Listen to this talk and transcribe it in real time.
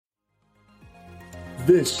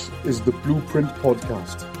This is the Blueprint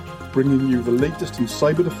Podcast, bringing you the latest in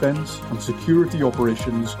cyber defense and security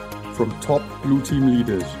operations from top blue team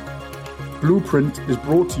leaders. Blueprint is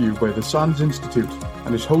brought to you by the SANS Institute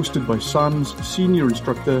and is hosted by SANS Senior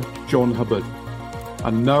Instructor John Hubbard.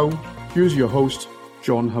 And now, here's your host,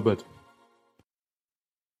 John Hubbard.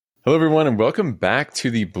 Hello, everyone, and welcome back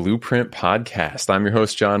to the Blueprint Podcast. I'm your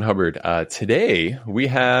host, John Hubbard. Today, we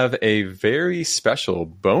have a very special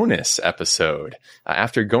bonus episode.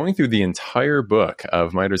 After going through the entire book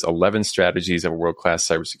of MITRE's 11 Strategies of a World-Class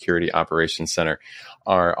Cybersecurity Operations Center,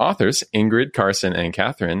 our authors, Ingrid, Carson, and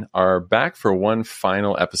Catherine, are back for one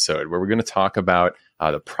final episode where we're going to talk about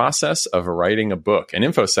the process of writing a book, an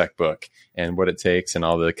InfoSec book, and what it takes and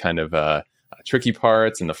all the kind of tricky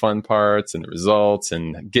parts and the fun parts and the results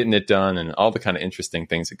and getting it done and all the kind of interesting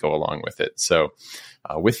things that go along with it. So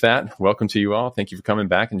with that, welcome to you all. Thank you for coming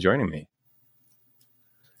back and joining me.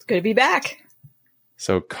 It's good to be back.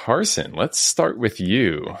 So Carson, let's start with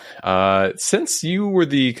you. Since you were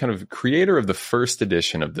the kind of creator of the first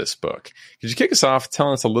edition of this book, could you kick us off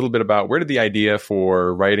telling us a little bit about where did the idea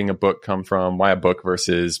for writing a book come from? Why a book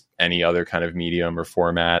versus any other kind of medium or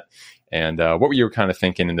format? And what were you kind of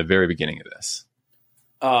thinking in the very beginning of this?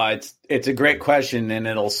 It's a great question, and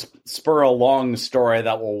it'll spur a long story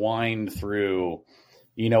that will wind through,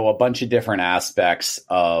 a bunch of different aspects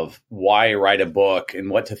of why write a book and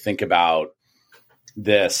what to think about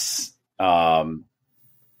this.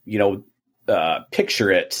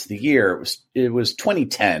 Picture it. The year it was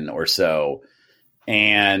 2010 or so,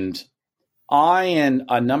 and I and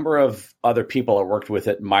a number of other people I worked with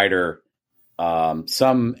at MITRE.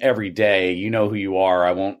 Some every day, you know who you are.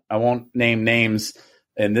 I won't name names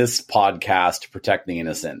in this podcast to protect the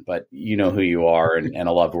innocent, but you know who you are, and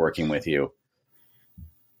I loved working with you.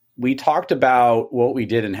 We talked about what we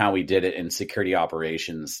did and how we did it in security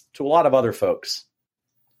operations to a lot of other folks.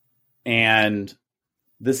 And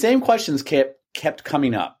the same questions kept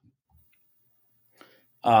coming up.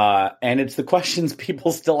 And it's the questions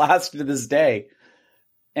people still ask to this day.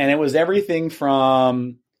 And it was everything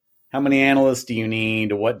from how many analysts do you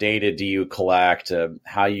need? What data do you collect?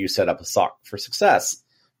 How you set up a SOC for success,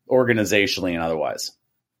 organizationally and otherwise.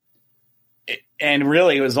 And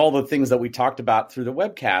really, it was all the things that we talked about through the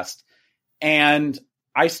webcast. And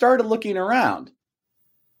I started looking around.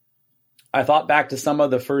 I thought back to some of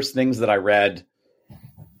the first things that I read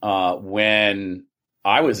when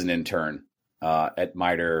I was an intern at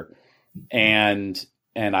MITRE. And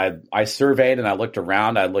I surveyed and I looked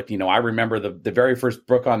around. I remember the very first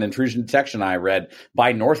book on intrusion detection I read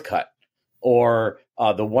by Northcutt, or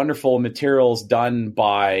the wonderful materials done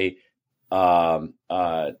by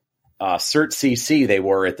CertCC they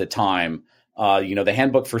were at the time, the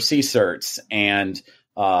handbook for CCerts. And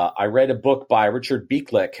I read a book by Richard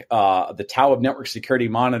Beeklick, The Tao of Network Security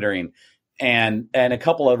Monitoring, and a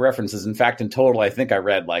couple of references. In fact, in total, I think I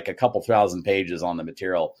read like a couple thousand pages on the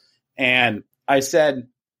material. And I said,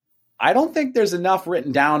 I don't think there's enough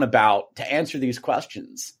written down to answer these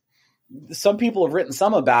questions. Some people have written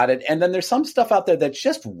some about it, and then there's some stuff out there that's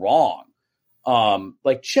just wrong,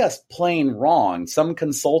 just plain wrong. Some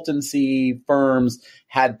consultancy firms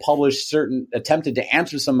had attempted to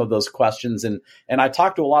answer some of those questions, and I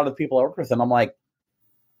talked to a lot of the people I work with, and I'm like,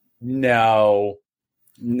 no,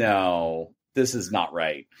 this is not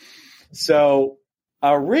right. So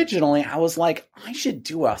originally, I was like, I should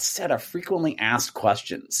do a set of frequently asked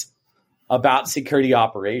questions about security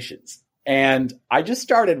operations. And I just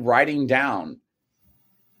started writing down,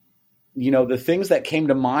 the things that came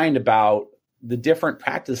to mind about the different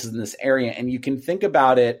practices in this area. And you can think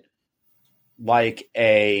about it like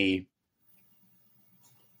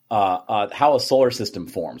how a solar system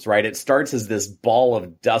forms, right? It starts as this ball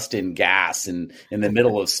of dust and gas in the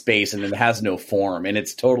middle of space, and it has no form, and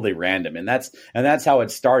it's totally random. And that's how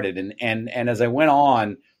it started. And as I went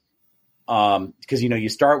on, because you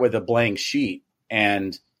start with a blank sheet,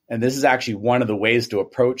 and this is actually one of the ways to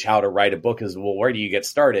approach how to write a book is, well, where do you get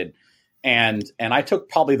started? And I took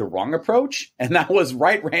probably the wrong approach, and that was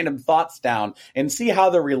write random thoughts down and see how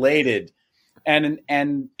they're related. And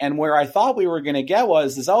where I thought we were going to get we're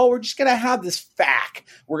just going to have this FAQ.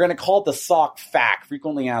 We're going to call it the SOC FAQ,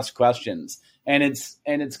 frequently asked questions. And it's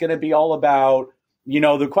going to be all about,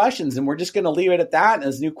 the questions, and we're just going to leave it at that. And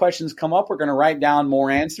as new questions come up, we're going to write down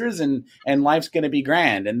more answers, and life's going to be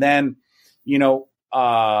grand. And then,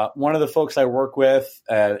 one of the folks I work with,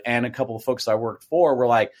 and a couple of folks I worked for were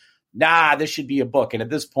like, nah, this should be a book. And at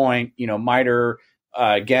this point, MITRE,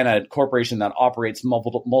 again, a corporation that operates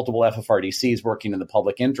multiple FFRDCs working in the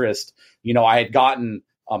public interest. I had gotten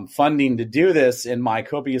funding to do this in my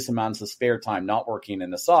copious amounts of spare time, not working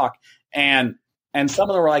in the SOC. And And some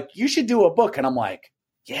of them were like, you should do a book. And I'm like,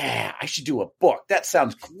 yeah, I should do a book. That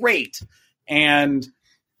sounds great. And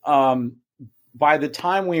by the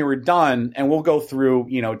time we were done, and we'll go through,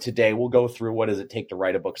 today we'll go through what does it take to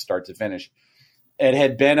write a book start to finish. It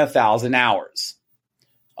had been 1,000 hours.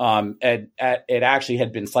 It actually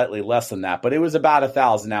had been slightly less than that, but it was about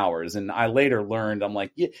 1,000 hours. And I later learned, I'm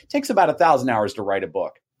like, it takes about 1,000 hours to write a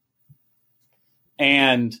book.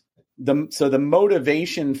 And so the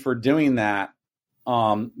motivation for doing that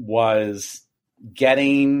was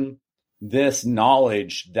getting this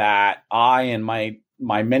knowledge that I and my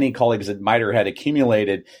many colleagues at MITRE had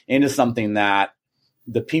accumulated into something that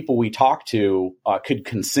the people we talked to could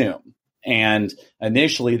consume. And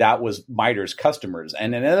initially that was MITRE's customers.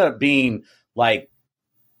 And it ended up being like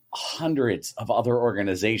hundreds of other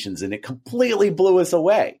organizations, and it completely blew us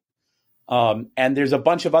away. And there's a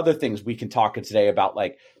bunch of other things we can talk today about,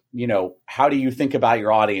 like, how do you think about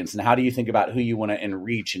your audience, and how do you think about who you want to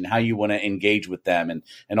reach, and how you want to engage with them,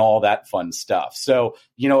 and all that fun stuff. So,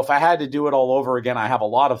 if I had to do it all over again, I have a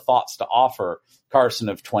lot of thoughts to offer Carson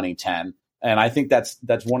of 2010. And I think that's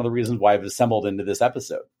one of the reasons why I've assembled into this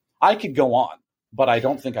episode. I could go on, but I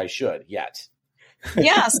don't think I should yet.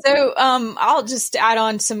 Yeah. So I'll just add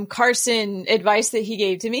on some Carson advice that he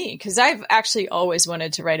gave to me, because I've actually always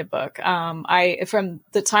wanted to write a book. From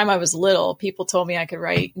the time I was little, people told me I could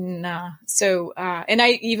write. And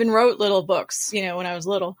I even wrote little books, when I was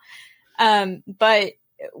little. But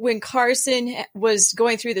when Carson was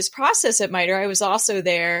going through this process at MITRE, I was also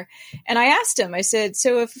there. And I asked him, I said,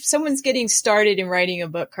 so if someone's getting started in writing a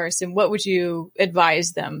book, Carson, what would you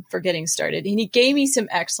advise them for getting started? And he gave me some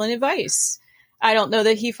excellent advice. I don't know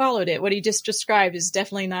that he followed it. What he just described is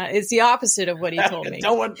definitely not, it's the opposite of what he told me.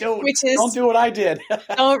 Don't do what I did.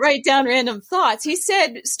 Don't write down random thoughts. He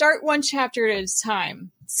said, start one chapter at a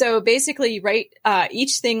time. So basically write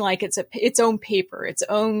each thing like it's its own paper, its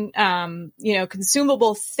own,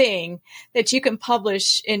 consumable thing that you can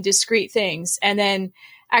publish in discrete things, and then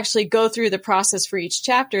actually go through the process for each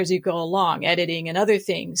chapter as you go along, editing and other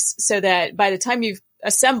things, so that by the time you've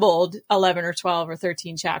assembled 11 or 12 or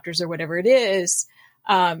 13 chapters or whatever it is,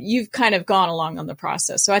 you've kind of gone along on the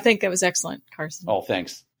process. So I think that was excellent, Carson. Oh,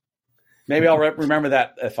 thanks. Maybe I'll remember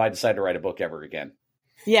that if I decide to write a book ever again.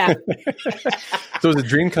 Yeah. So it's a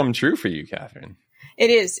dream come true for you, Catherine.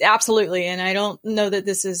 It is, absolutely. And I don't know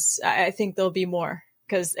that I think there'll be more,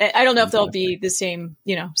 because I don't know if there'll be the same,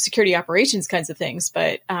 security operations kinds of things,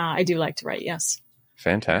 but I do like to write. Yes.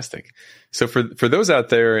 Fantastic. So for those out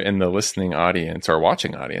there in the listening audience or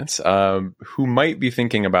watching audience who might be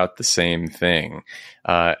thinking about the same thing,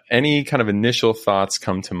 any kind of initial thoughts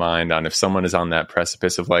come to mind on if someone is on that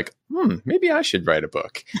precipice of like, maybe I should write a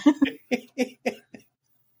book?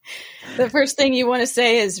 The first thing you want to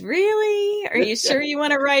say is, really? Are you sure you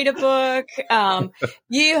want to write a book?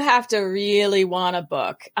 You have to really want a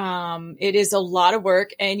book. It is a lot of work.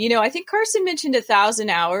 And, I think Carson mentioned 1,000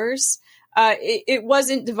 hours. It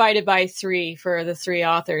wasn't divided by 3 for the 3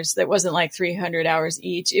 authors. That wasn't like 300 hours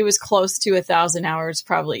each. It was close to 1,000 hours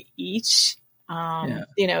probably each,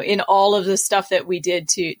 in all of the stuff that we did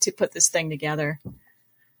to put this thing together.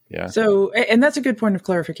 Yeah. So, and that's a good point of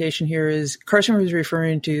clarification here, is Carson was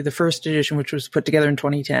referring to the first edition, which was put together in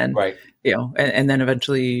 2010. Right. And then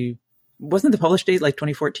eventually, wasn't the published date like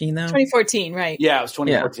 2014 though? 2014, right. Yeah, it was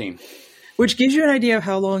 2014. Yeah. Which gives you an idea of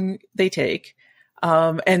how long they take.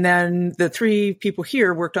 And then the 3 people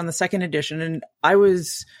here worked on the second edition, and I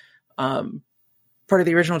was part of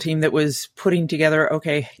the original team that was putting together,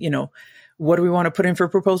 okay, what do we want to put in for a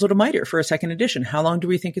proposal to MITRE for a second edition? How long do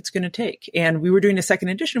we think it's going to take? And we were doing a second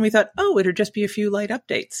edition, and we thought, it'll just be a few light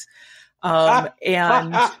updates.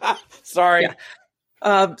 And sorry. Yeah.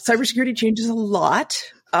 Cybersecurity changes a lot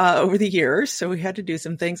over the years, so we had to do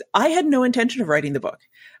some things. I had no intention of writing the book.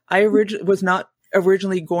 I was not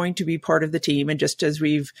originally going to be part of the team. And just as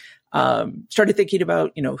we've started thinking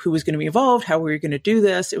about, who was going to be involved, how we were going to do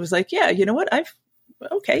this, it was like, yeah, you know what? I've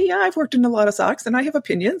worked in a lot of SOCs, and I have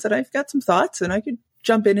opinions, and I've got some thoughts, and I could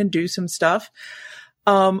jump in and do some stuff.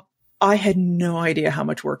 I had no idea how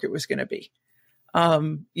much work it was going to be.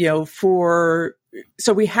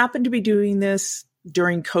 So we happened to be doing this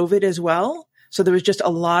during COVID as well. So there was just a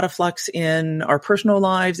lot of flux in our personal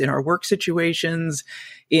lives, in our work situations,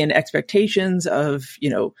 in expectations of,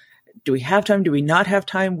 do we have time? Do we not have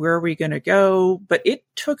time? Where are we going to go? But it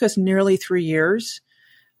took us nearly 3 years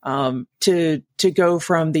to go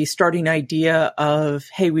from the starting idea of,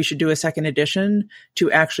 hey, we should do a second edition, to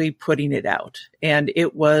actually putting it out. And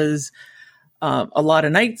it was a lot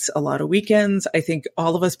of nights, a lot of weekends. I think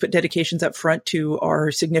all of us put dedications up front to our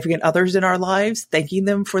significant others in our lives, thanking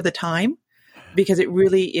them for the time, because it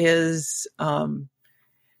really is,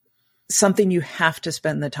 something you have to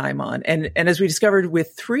spend the time on. And as we discovered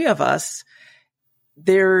with three of us,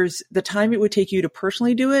 there's the time it would take you to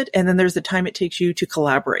personally do it. And then there's the time it takes you to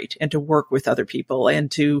collaborate and to work with other people and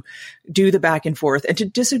to do the back and forth and to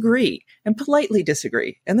disagree and politely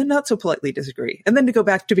disagree and then not so politely disagree and then to go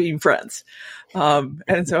back to being friends.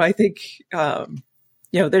 And so I think,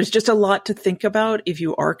 there's just a lot to think about if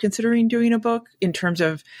you are considering doing a book in terms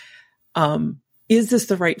of, is this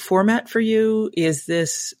the right format for you?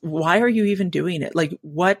 Why are you even doing it? Like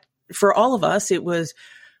for all of us, it was,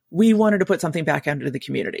 we wanted to put something back out into the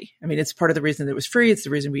community. I mean, it's part of the reason that it was free. It's the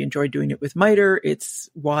reason we enjoyed doing it with MITRE. It's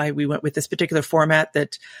why we went with this particular format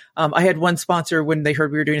that I had one sponsor when they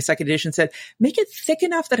heard we were doing a second edition said, make it thick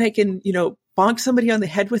enough that I can, bonk somebody on the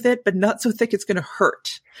head with it, but not so thick it's going to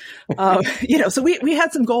hurt. So we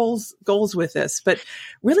had some goals with this, but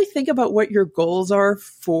really think about what your goals are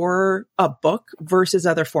for a book versus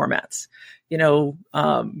other formats.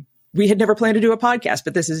 We had never planned to do a podcast,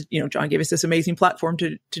 but this is, John gave us this amazing platform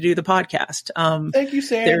to do the podcast. Thank you,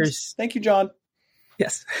 Sam. Thank you, John.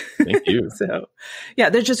 Yes. Thank you. So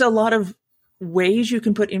there's just a lot of ways you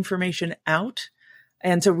can put information out.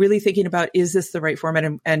 And so really thinking about, is this the right format?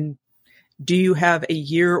 And do you have a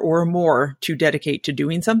year or more to dedicate to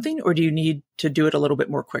doing something, or do you need to do it a little bit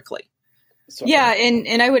more quickly? Yeah.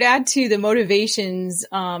 And I would add to the motivations,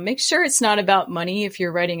 make sure it's not about money if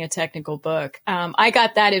you're writing a technical book. I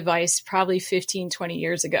got that advice probably 15, 20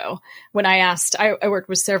 years ago when I worked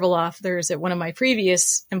with several authors at one of my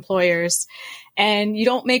previous employers, and you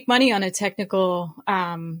don't make money on a technical,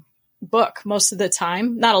 book most of the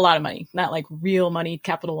time, not a lot of money, not like real money,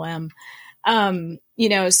 capital M. And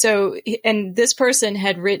this person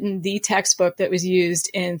had written the textbook that was used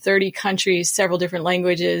in 30 countries, several different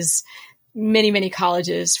languages, many, many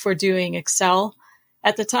colleges for doing Excel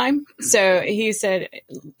at the time. So he said,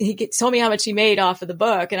 told me how much he made off of the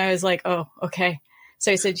book. And I was like, oh, okay. So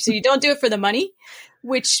he said, so you don't do it for the money,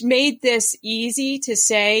 which made this easy to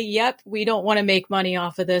say, yep, we don't want to make money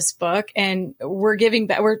off of this book. And we're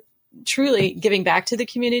truly giving back to the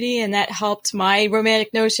community. And that helped my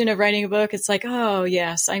romantic notion of writing a book. It's like, oh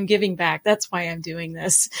yes, I'm giving back. That's why I'm doing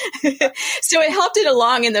this. So it helped it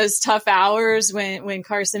along in those tough hours when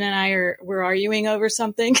Carson and I were arguing over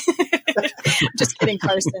something. Just kidding,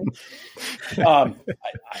 Carson. I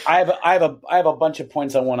have a bunch of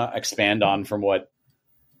points I want to expand on from what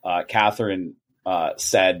Catherine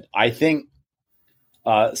said. I think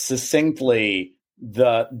succinctly,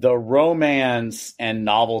 the romance and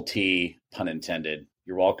novelty, pun intended,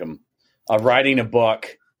 you're welcome, of writing a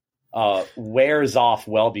book wears off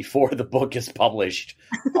well before the book is published.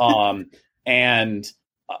 For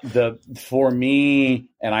me,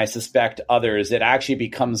 and I suspect others, it actually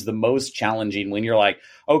becomes the most challenging when you're like,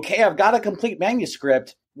 okay, I've got a complete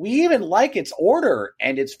manuscript. We even like its order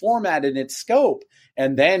and its format and its scope.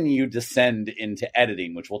 And then you descend into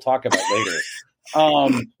editing, which we'll talk about later.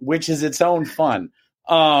 Which is its own fun.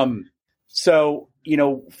 For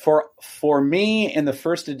me in the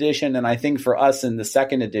first edition, and I think for us in the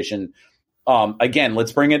second edition, again,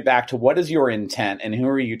 let's bring it back to what is your intent and who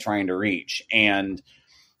are you trying to reach? And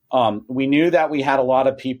we knew that we had a lot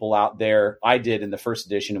of people out there. I did in the first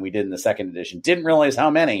edition and we did in the second edition. Didn't realize how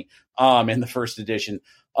many in the first edition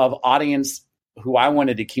of audience who I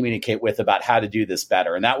wanted to communicate with about how to do this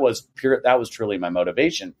better. And that was truly my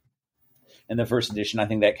motivation. In the first edition, I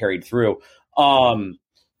think that carried through. And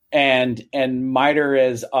MITRE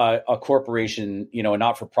is a corporation, a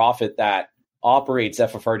not-for-profit that operates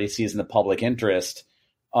FFRDCs in the public interest.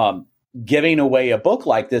 Giving away a book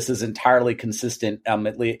like this is entirely consistent,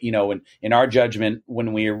 in our judgment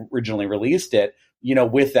when we originally released it,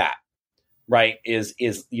 with that, right?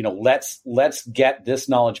 Let's get this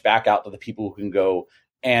knowledge back out to the people who can go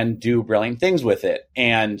and do brilliant things with it.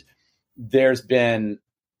 And there's been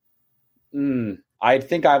I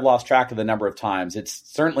think I've lost track of the number of times. It's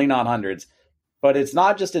certainly not hundreds, but it's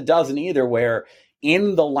not just a dozen either, where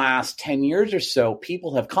in the last 10 years or so,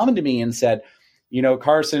 people have come to me and said,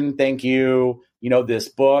 Carson, thank you. This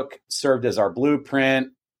book served as our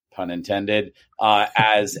blueprint, pun intended,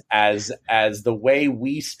 as the way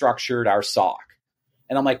we structured our SOC.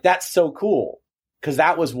 And I'm like, that's so cool. Because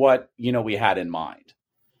that was what, we had in mind.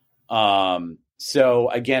 So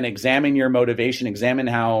again, examine your motivation, examine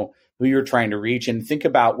who you're trying to reach, and think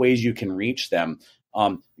about ways you can reach them.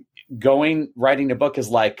 Writing a book is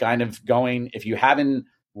like kind of going, if you haven't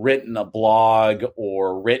written a blog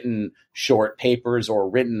or written short papers or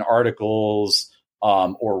written articles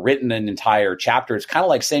or written an entire chapter, it's kind of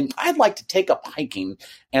like saying, I'd like to take up hiking.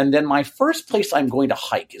 And then my first place I'm going to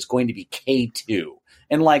hike is going to be K2.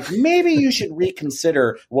 and like, maybe you should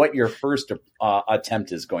reconsider what your first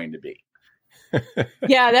attempt is going to be.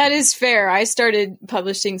 Yeah, that is fair. I started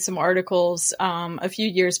publishing some articles a few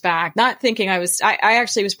years back, not thinking I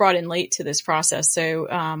actually was brought in late to this process. So,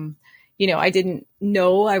 I didn't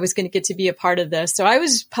know I was going to get to be a part of this. So I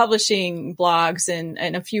was publishing blogs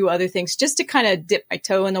and a few other things just to kind of dip my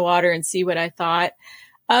toe in the water and see what I thought.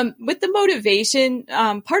 With the motivation,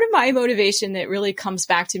 part of my motivation that really comes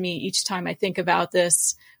back to me each time I think about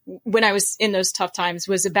this when I was in those tough times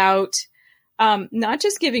was about not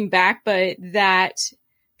just giving back, but that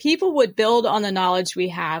people would build on the knowledge we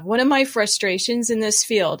have. One of my frustrations in this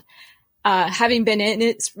field, having been in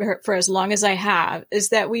it for as long as I have, is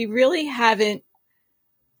that we really haven't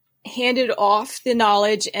handed off the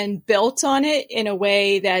knowledge and built on it in a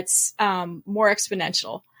way that's more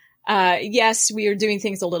exponential. Yes, we are doing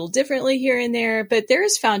things a little differently here and there, but there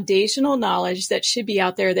is foundational knowledge that should be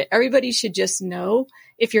out there that everybody should just know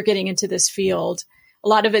if you're getting into this field. A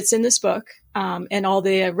lot of it's in this book, and all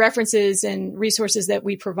the references and resources that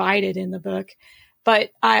we provided in the book.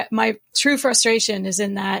 But my true frustration is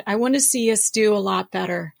in that I want to see us do a lot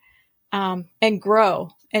better, and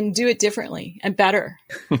grow and do it differently and better.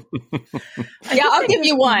 Yeah, I'll give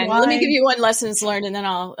you one. Let me give you one lessons learned, and then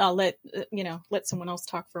I'll let someone else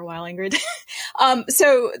talk for a while, Ingrid.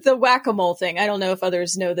 So the whack-a-mole thing, I don't know if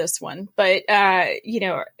others know this one, but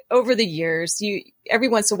over the years, every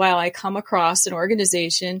once in a while I come across an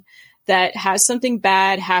organization that has something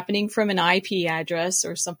bad happening from an IP address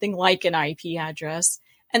or something like an IP address,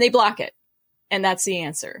 and they block it. And that's the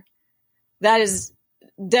answer. That is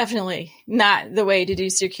definitely not the way to do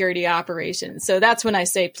security operations. So that's when I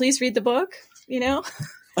say, please read the book, Ingrid,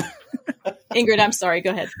 I'm sorry, go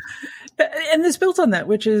ahead. And this builds on that,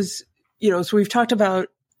 which is, so we've talked about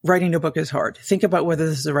writing a book is hard. Think about whether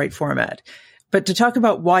this is the right format. But to talk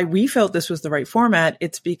about why we felt this was the right format,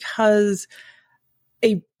 it's because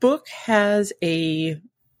a book has a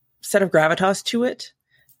set of gravitas to it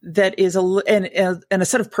that is and a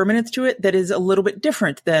set of permanence to it that is a little bit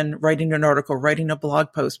different than writing an article, writing a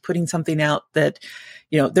blog post, putting something out that,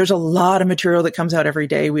 there's a lot of material that comes out every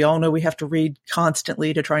day. We all know we have to read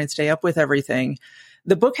constantly to try and stay up with everything.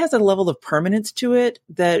 The book has a level of permanence to it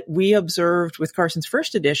that we observed with Carson's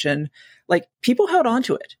first edition. Like, people held on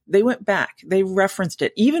to it. They went back. They referenced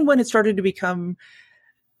it. Even when it started to become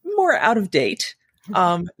more out of date,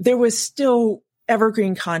 there was still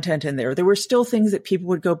evergreen content in there. There were still things that people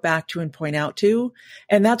would go back to and point out to.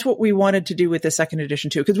 And that's what we wanted to do with the second edition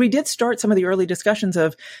too. Because we did start some of the early discussions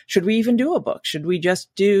of, should we even do a book? Should we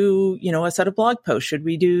just do, a set of blog posts? Should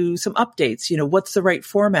we do some updates? What's the right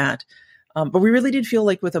format? But we really did feel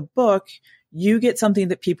like with a book, you get something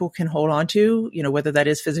that people can hold on to, whether that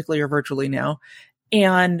is physically or virtually now,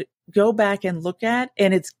 and go back and look at,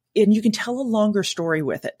 and you can tell a longer story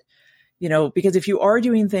with it. Because if you are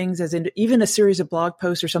doing things as in even a series of blog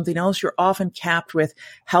posts or something else, you're often capped with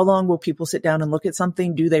how long will people sit down and look at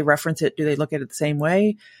something? Do they reference it? Do they look at it the same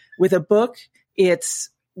way? With a book,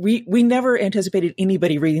 we never anticipated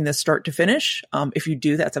anybody reading this start to finish. If you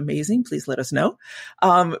do, that's amazing. Please let us know.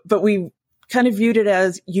 But we kind of viewed it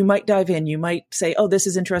as you might dive in. You might say, oh, this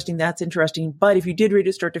is interesting. That's interesting. But if you did read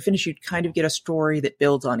it start to finish, you'd kind of get a story that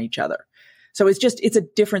builds on each other. So it's a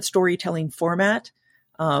different storytelling format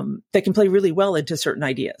that can play really well into certain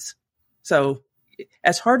ideas. So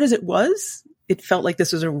as hard as it was, it felt like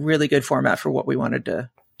this was a really good format for what we wanted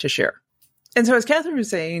to share. And so as Catherine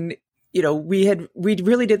was saying, we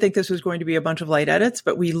really did think this was going to be a bunch of light edits,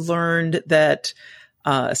 but we learned that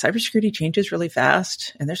cybersecurity changes really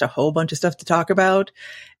fast, and there's a whole bunch of stuff to talk about.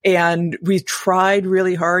 And we tried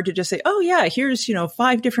really hard to just say, oh yeah, here's,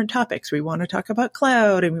 5 different topics. We want to talk about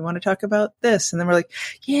cloud, and we want to talk about this. And then we're like,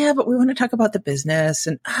 yeah, but we want to talk about the business,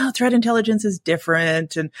 and threat intelligence is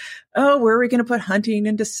different. And where are we going to put hunting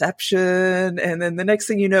and deception? And then the next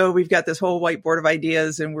thing you know, we've got this whole whiteboard of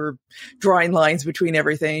ideas, and we're drawing lines between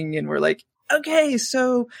everything. And we're like, okay,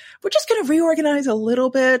 so we're just going to reorganize a little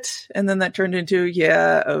bit. And then that turned into,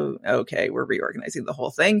 okay, we're reorganizing the whole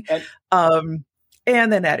thing.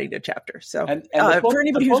 And then adding a chapter. So and for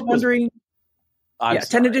anybody who's wondering,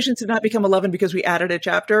 10 editions did not become 11 because we added a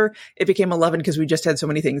chapter. It became 11 because we just had so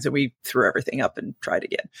many things that we threw everything up and tried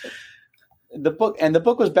again. The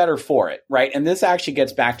book was better for it, right? And this actually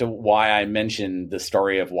gets back to why I mentioned the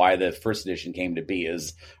story of why the first edition came to be.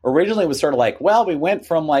 Is originally it was sort of like, well, we went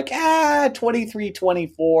from 23,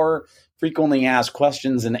 24 frequently asked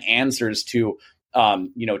questions and answers to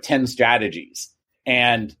 10 strategies.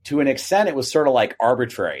 And to an extent, it was sort of like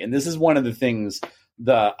arbitrary. And this is one of the things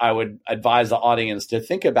I would advise the audience to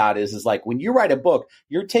think about is like when you write a book,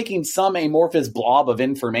 you're taking some amorphous blob of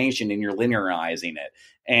information and you're linearizing it.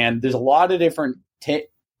 And there's a lot of different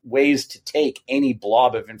ways to take any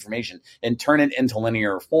blob of information and turn it into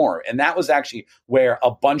linear form. And that was actually where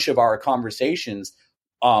a bunch of our conversations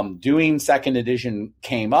doing second edition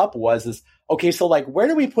came up was this, okay, so like, where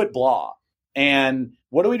do we put blah? And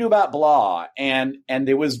what do we do about blah? And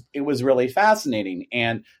it was really fascinating.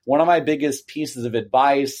 And one of my biggest pieces of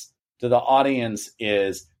advice to the audience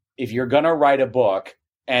is if you're going to write a book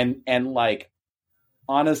and like,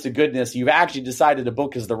 honest to goodness, you've actually decided a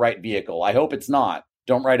book is the right vehicle. I hope it's not.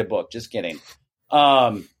 Don't write a book. Just kidding.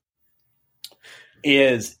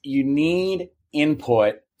 Is you need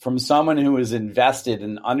input from someone who is invested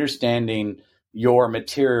in understanding your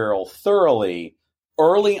material thoroughly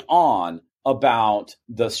early on about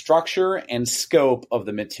the structure and scope of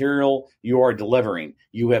the material you are delivering.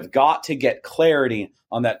 You have got to get clarity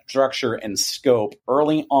on that structure and scope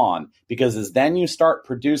early on, because as then you start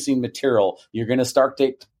producing material, you're going to start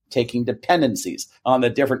taking dependencies on the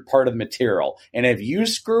different part of the material. And if you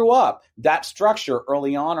screw up that structure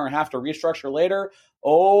early on or have to restructure later,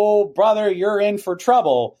 oh, brother, you're in for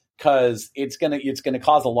trouble, because it's gonna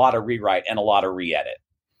cause a lot of rewrite and a lot of re-edit.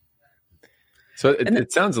 So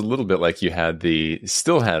it sounds a little bit like you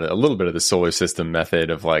still had a little bit of the solar system method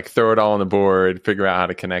of like throw it all on the board, figure out how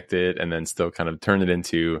to connect it, and then still kind of turn it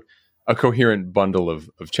into a coherent bundle of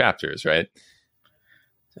chapters, right?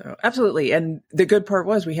 So absolutely. And the good part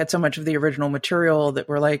was we had so much of the original material that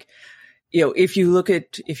we're like, if you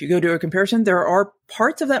go do a comparison, there are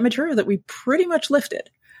parts of that material that we pretty much lifted,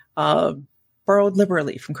 borrowed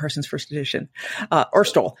liberally from Carson's first edition, or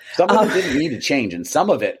stole. Some of it didn't need to change, and some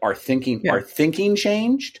of it our thinking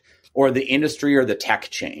changed, or the industry or the tech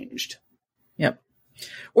changed. Yep.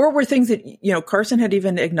 Or were things that, Carson had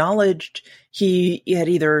even acknowledged he had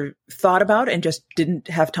either thought about and just didn't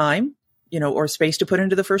have time, or space to put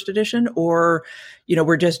into the first edition, or,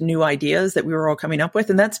 were just new ideas that we were all coming up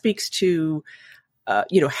with. And that speaks to,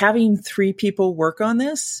 having 3 people work on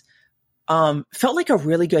this, felt like a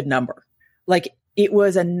really good number. Like it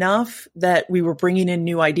was enough that we were bringing in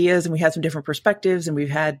new ideas and we had some different perspectives and we've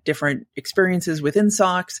had different experiences within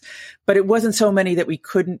SOX, but it wasn't so many that we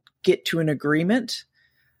couldn't get to an agreement.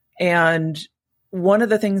 And one of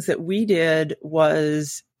the things that we did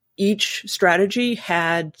was each strategy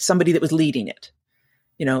had somebody that was leading it,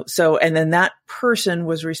 and then that person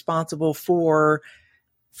was responsible for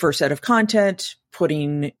first set of content,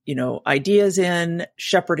 putting, ideas in,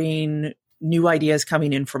 shepherding new ideas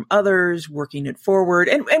coming in from others, working it forward.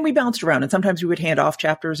 And we bounced around, and sometimes we would hand off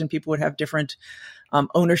chapters and people would have different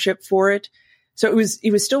ownership for it. So it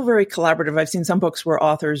was still very collaborative. I've seen some books where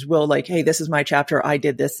authors will like, hey, this is my chapter. I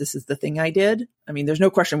did this. This is the thing I did. I mean, there's no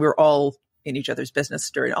question we were all in each other's business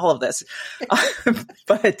during all of this.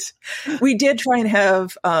 But we did try and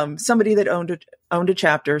have somebody that owned a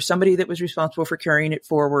chapter, somebody that was responsible for carrying it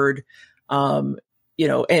forward, and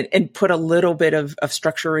put a little bit of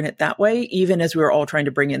structure in it that way, even as we were all trying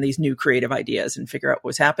to bring in these new creative ideas and figure out what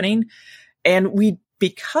was happening. And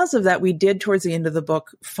because of that, we did towards the end of the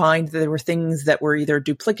book find that there were things that were either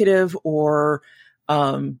duplicative or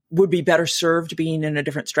would be better served being in a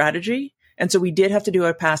different strategy. And so we did have to do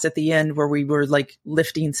a pass at the end where we were like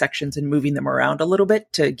lifting sections and moving them around a little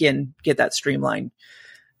bit to, again, get that streamline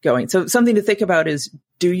going. So something to think about is,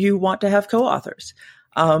 do you want to have co-authors?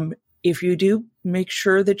 If you do, make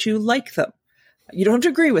sure that you like them. You don't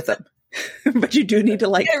agree with them, but you do need to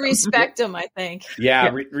like them. Respect them, I think. Yeah.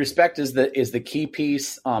 Respect is the key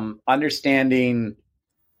piece. Understanding,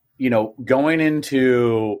 going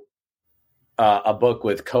into a book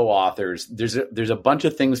with co-authors, there's a bunch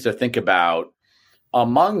of things to think about.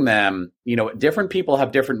 Among them, different people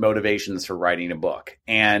have different motivations for writing a book.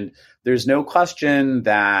 And there's no question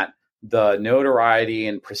that the notoriety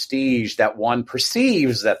and prestige that one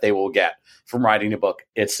perceives that they will get from writing a book,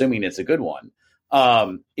 assuming it's a good one,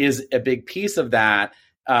 is a big piece of that.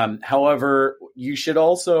 However, you should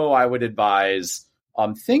also, I would advise,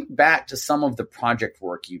 think back to some of the project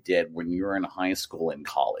work you did when you were in high school and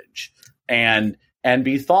college, and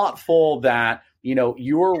be thoughtful that,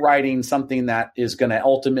 you're writing something that is going to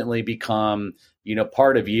ultimately become,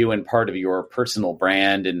 part of you and part of your personal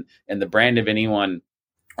brand and the brand of anyone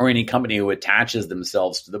or any company who attaches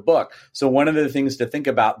themselves to the book. So one of the things to think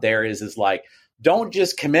about there is like, don't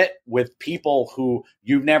just commit with people who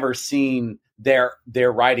you've never seen their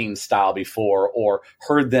writing style before, or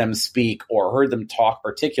heard them speak, or heard them talk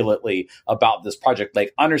articulately about this project.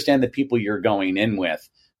 Like, understand the people you're going in with.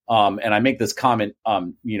 And I make this comment,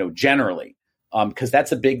 generally, because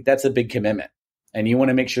that's a big commitment. And you want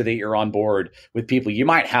to make sure that you're on board with people you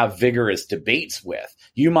might have vigorous debates with,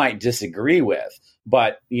 you might disagree with,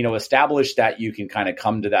 but, establish that you can kind of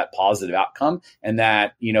come to that positive outcome and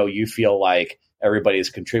that, you feel like everybody has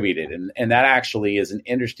contributed. And that actually is an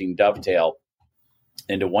interesting dovetail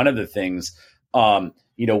into one of the things,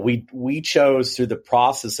 we chose through the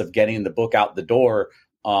process of getting the book out the door,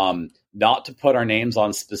 not to put our names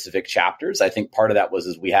on specific chapters. I think part of that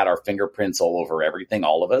was we had our fingerprints all over everything,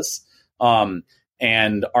 all of us.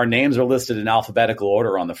 And our names are listed in alphabetical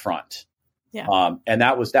order on the front. Yeah. And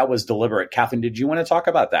that was deliberate. Catherine, did you want to talk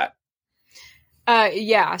about that?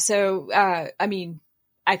 Yeah. So,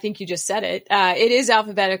 I think you just said it. It is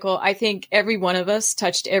alphabetical. I think every one of us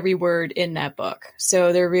touched every word in that book.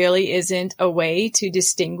 So there really isn't a way to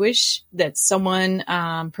distinguish that someone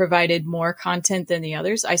provided more content than the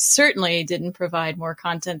others. I certainly didn't provide more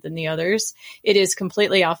content than the others. It is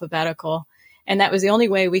completely alphabetical. And that was the only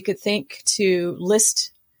way we could think to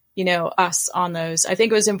list, us on those. I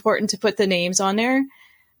think it was important to put the names on there.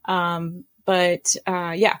 But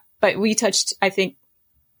we touched, I think,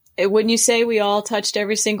 wouldn't you say we all touched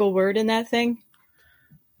every single word in that thing?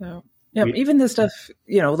 No. Yeah, even the stuff,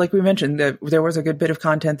 like we mentioned, there was a good bit of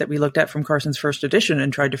content that we looked at from Carson's first edition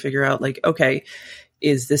and tried to figure out, okay,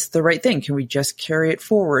 is this the right thing? Can we just carry it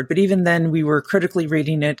forward? But even then, we were critically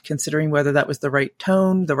reading it, considering whether that was the right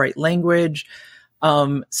tone, the right language.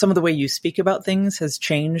 Some of the way you speak about things has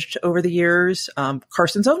changed over the years.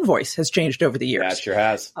 Carson's own voice has changed over the years. Yeah, it sure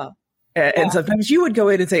has. And sometimes you would go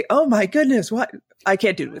in and say, oh my goodness, what? I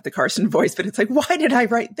can't do it with the Carson voice, but it's like, why did I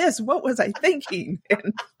write this? What was I thinking?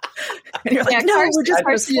 And you're like, no, we're just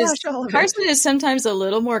Carson is sometimes a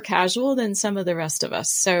little more casual than some of the rest of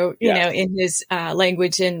us. So, in his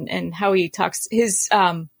language and how he talks, his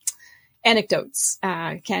anecdotes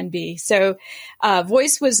can be. So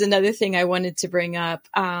voice was another thing I wanted to bring up.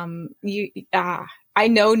 I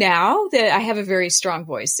know now that I have a very strong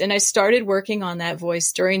voice, and I started working on that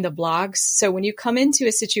voice during the blogs. So when you come into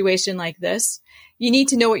a situation like this, you need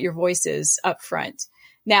to know what your voice is up front.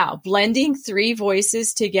 Now, blending three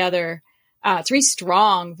voices together, three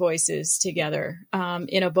strong voices together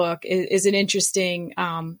in a book is an interesting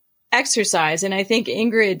exercise. And I think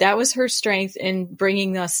Ingrid, that was her strength in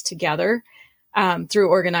bringing us together through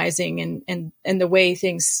organizing and the way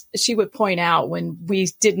things she would point out when we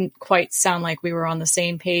didn't quite sound like we were on the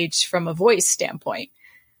same page from a voice standpoint.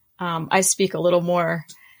 I speak a little more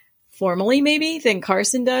formally maybe than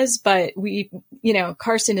Carson does, but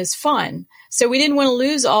Carson is fun. So we didn't want to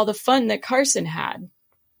lose all the fun that Carson had.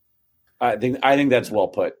 I think that's well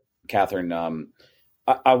put, Catherine.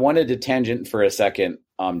 I wanted to tangent for a second,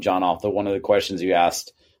 John, off one of the questions you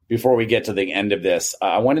asked before we get to the end of this.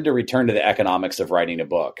 I wanted to return to the economics of writing a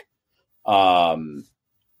book. And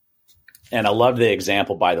I love the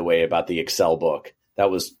example, by the way, about the Excel book that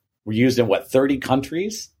was used in 30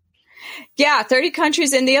 countries? Yeah, 30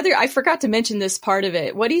 countries. And I forgot to mention this part of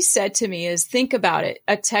it. What he said to me is, think about it.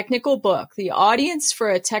 A technical book, the audience for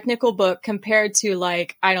a technical book compared to a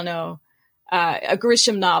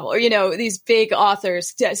Grisham novel or, these big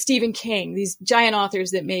authors, Stephen King, these giant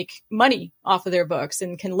authors that make money off of their books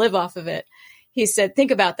and can live off of it. He said, think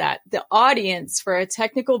about that. The audience for a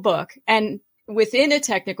technical book, and within a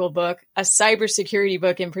technical book, a cybersecurity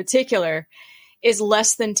book in particular, is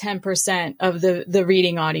less than 10% of the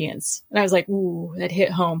reading audience. And I was like, ooh, that hit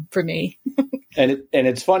home for me. And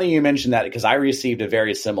it's funny you mentioned that, because I received a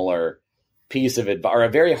very similar piece of advice, or a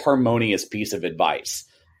very harmonious piece of advice.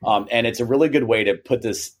 And it's a really good way to put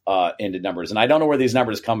this into numbers. And I don't know where these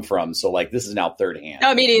numbers come from. So this is now third hand.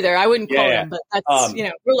 No, me neither. I wouldn't quote them, but that's,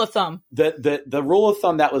 rule of thumb. The rule of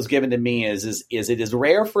thumb that was given to me is it is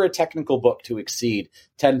rare for a technical book to exceed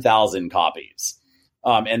 10,000 copies.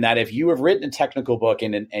 And that if you have written a technical book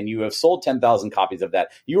and you have sold 10,000 copies of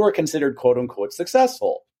that, you are considered quote unquote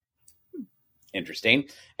successful. Interesting.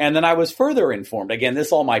 And then I was further informed, again,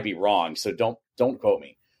 this all might be wrong, so don't quote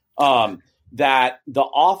me, that the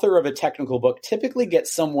author of a technical book typically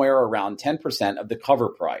gets somewhere around 10% of the cover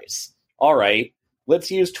price. All right, let's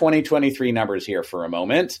use 2023 numbers here for a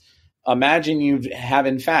moment. Imagine you have,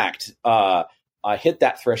 in fact, hit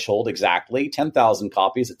that threshold exactly, 10,000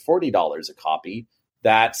 copies at $40 a copy.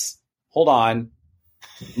 That's, hold on,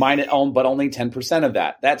 but only 10% of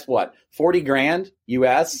that. That's what, 40 grand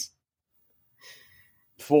US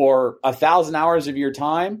for 1,000 hours of your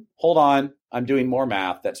time? Hold on, I'm doing more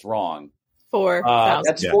math. That's wrong.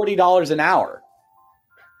 That's $40 an hour.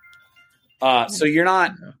 So you're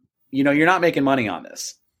not making money on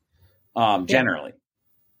this, generally.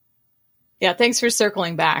 Yeah. Thanks for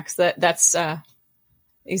circling back. That's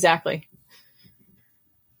exactly.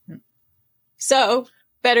 So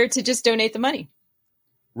better to just donate the money.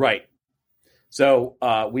 Right. So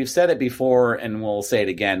we've said it before, and we'll say it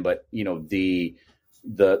again. But the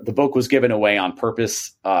book was given away on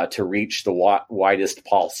purpose to reach the widest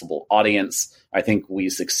possible audience. I think we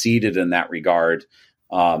succeeded in that regard.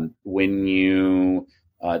 When you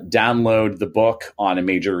download the book on a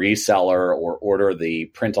major reseller or order the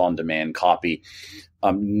print-on-demand copy,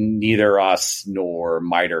 neither us nor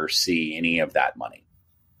MITRE see any of that money.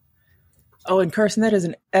 Oh, and Carson, that is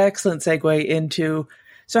an excellent segue into,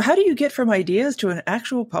 so how do you get from ideas to an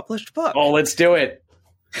actual published book? Oh, let's do it.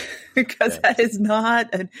 Because that is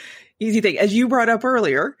not an easy thing. As you brought up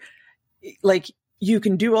earlier, like, you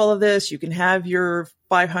can do all of this. You can have your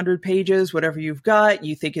 500 pages, whatever you've got.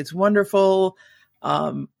 You think it's wonderful.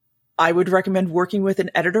 I would recommend working with an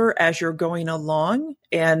editor as you're going along.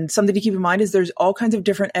 And something to keep in mind is there's all kinds of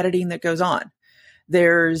different editing that goes on.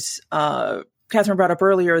 There's, Catherine brought up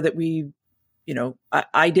earlier that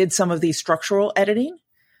I did some of the structural editing,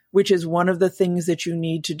 which is one of the things that you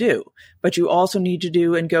need to do. But you also need to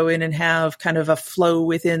do and go in and have kind of a flow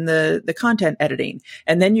within the content editing.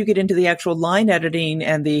 And then you get into the actual line editing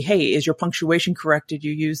and hey, is your punctuation correct? Did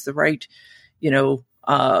you use the right,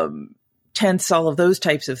 tense, all of those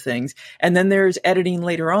types of things. And then there's editing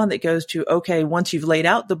later on that goes to, okay, once you've laid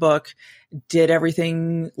out the book, did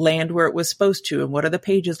everything land where it was supposed to? And what do the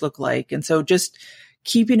pages look like? And so just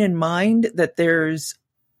keeping in mind that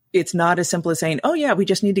it's not as simple as saying, oh yeah, we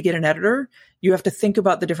just need to get an editor. You have to think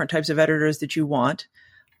about the different types of editors that you want.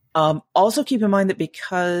 Also keep in mind that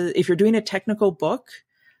because if you're doing a technical book,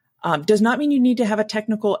 does not mean you need to have a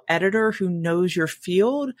technical editor who knows your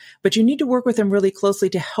field, but you need to work with them really closely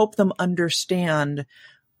to help them understand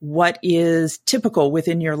what is typical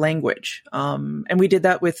within your language. And we did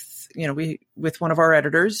that with one of our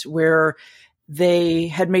editors where they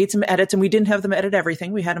had made some edits and we didn't have them edit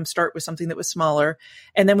everything. We had them start with something that was smaller.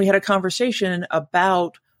 And then we had a conversation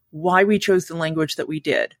about why we chose the language that we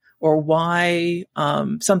did, or why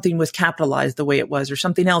something was capitalized the way it was, or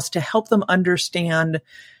something else, to help them understand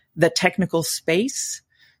the technical space,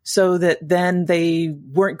 so that then they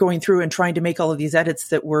weren't going through and trying to make all of these edits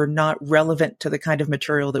that were not relevant to the kind of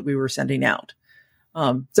material that we were sending out.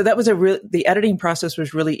 So that was the editing process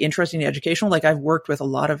was really interesting and educational. Like, I've worked with a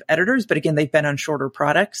lot of editors, but again, they've been on shorter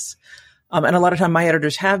products. And a lot of time my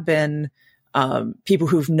editors have been people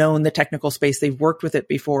who've known the technical space. They've worked with it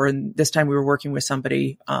before. And this time we were working with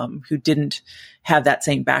somebody who didn't have that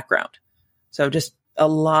same background. So just a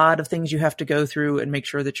lot of things you have to go through and make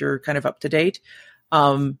sure that you're kind of up to date.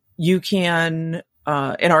 You can,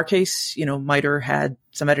 in our case, MITRE had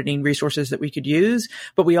some editing resources that we could use,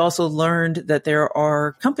 but we also learned that there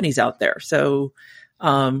are companies out there. So,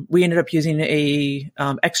 we ended up using a,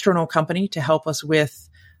 external company to help us with,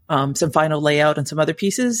 some final layout and some other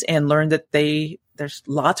pieces, and learned that there's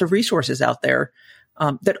lots of resources out there,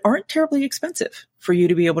 that aren't terribly expensive for you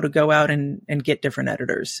to be able to go out and get different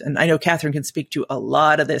editors. And I know Catherine can speak to a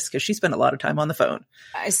lot of this because she spent a lot of time on the phone.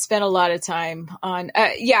 I spent a lot of time on,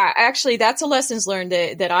 actually that's a lessons learned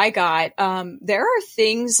that I got. There are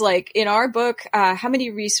things like in our book, how many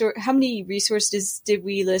resources did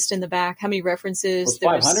we list in the back? How many references?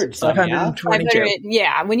 500. 500.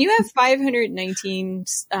 Yeah. When you have 519,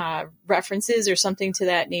 references or something to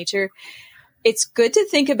that nature, it's good to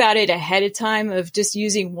think about it ahead of time of just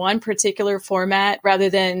using one particular format rather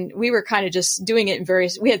than we were kind of just doing it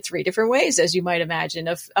we had 3 different ways, as you might imagine,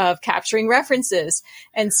 of capturing references.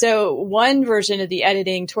 And so one version of the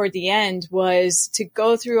editing toward the end was to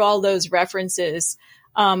go through all those references.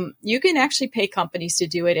 You can actually pay companies to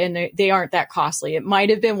do it, and they aren't that costly. It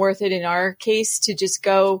might have been worth it in our case to just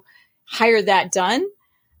go hire that done.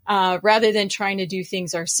 Rather than trying to do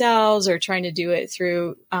things ourselves or trying to do it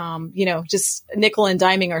through, just nickel and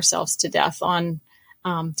diming ourselves to death on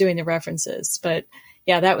doing the references. But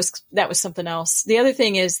yeah, that was something else. The other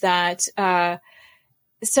thing is that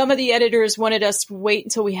some of the editors wanted us to wait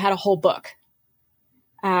until we had a whole book.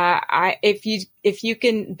 If you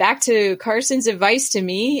can, back to Carson's advice to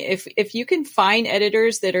me, if you can find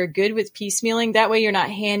editors that are good with piecemealing, that way you're not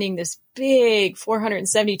handing this big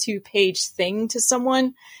 472 page thing to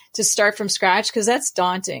someone to start from scratch, because that's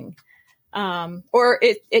daunting. Or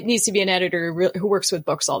it needs to be an editor who works with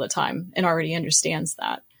books all the time and already understands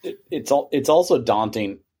that. It's also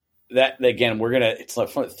daunting that, again, it's like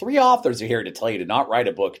 3 authors are here to tell you to not write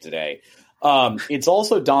a book today. It's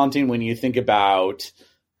also daunting when you think about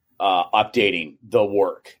updating the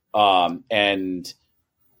work.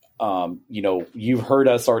 You've heard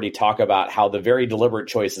us already talk about how the very deliberate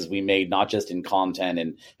choices we made, not just in content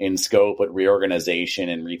and in scope, but reorganization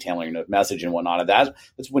and retailing of message and whatnot. That's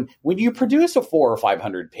when you produce a 400 or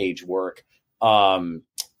 500 page work,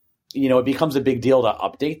 it becomes a big deal to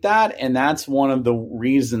update that. And that's one of the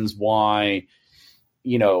reasons why,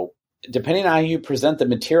 depending on how you present the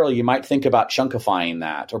material, you might think about chunkifying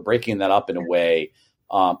that or breaking that up in a way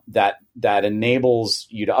that enables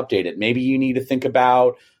you to update it. Maybe you need to think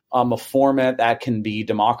about a format that can be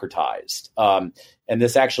democratized. And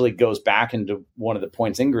this actually goes back into one of the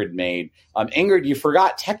points Ingrid made. Ingrid, you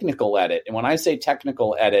forgot technical edit. And when I say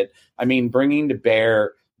technical edit, I mean bringing to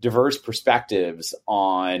bear diverse perspectives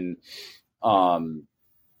on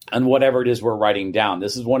whatever it is we're writing down.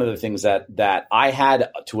 This is one of the things that I had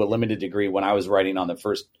to a limited degree when I was working on the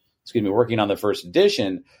first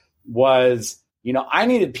edition was, I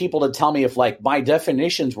needed people to tell me if like my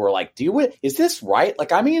definitions were like, is this right?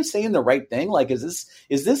 Like, I'm even saying the right thing. Like, is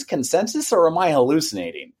this consensus or am I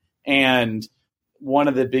hallucinating? And one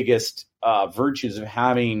of the biggest virtues of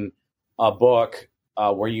having a book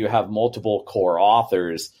where you have multiple core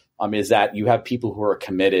authors is that you have people who are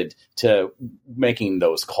committed to making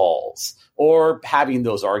those calls or having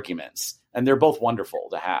those arguments. And they're both wonderful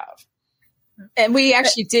to have. And we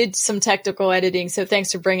actually did some technical editing. So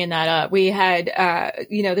thanks for bringing that up. We had,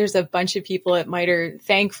 there's a bunch of people at MITRE,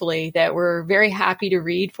 thankfully, that were very happy to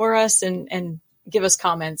read for us and give us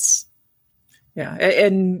comments. Yeah.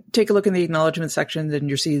 And take a look in the acknowledgement section and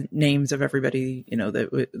you'll see names of everybody,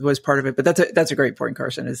 that was part of it. But that's a great point,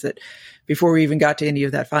 Carson, is that before we even got to any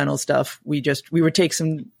of that final stuff, we would take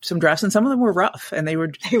some drafts, and some of them were rough, and they were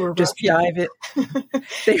just dive it.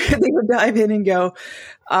 They would dive in and go,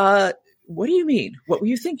 what do you mean? What were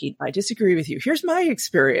you thinking? I disagree with you. Here's my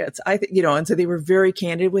experience. And so they were very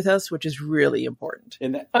candid with us, which is really important.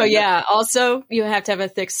 Yeah. Also, you have to have a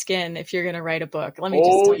thick skin if you're going to write a book. Let me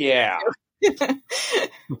just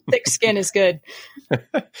thick skin is good.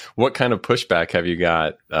 What kind of pushback have you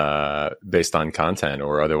got based on content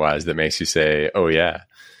or otherwise that makes you say, oh, yeah?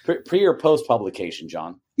 Pre or post publication,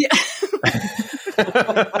 John? Yeah.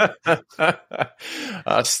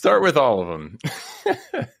 Start with all of them.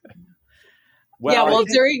 Well,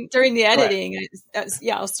 during the editing,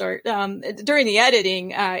 I'll start. During the editing,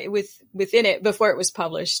 within it, before it was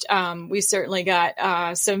published, we certainly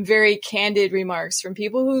got some very candid remarks from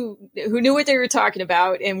people who knew what they were talking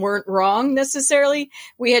about and weren't wrong necessarily.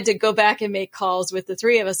 We had to go back and make calls with the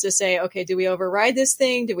three of us to say, okay, do we override this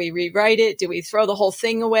thing? Do we rewrite it? Do we throw the whole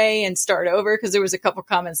thing away and start over? Because there was a couple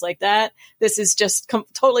comments like that. This is just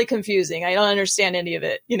totally confusing. I don't understand any of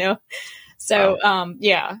it, So,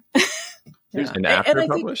 yeah. And after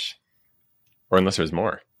publish? Or unless there's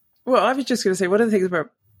more. Well, I was just going to say, one of the things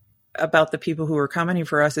about the people who were commenting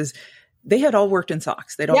for us is they had all worked in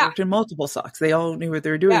SOCs. They'd all worked in multiple SOCs. They all knew what they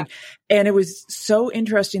were doing. Yeah. And it was so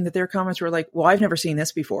interesting that their comments were like, well, I've never seen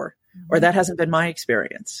this before, or that hasn't been my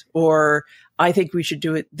experience, or I think we should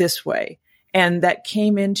do it this way. And that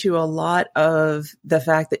came into a lot of the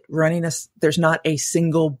fact that there's not a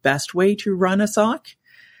single best way to run a SOC.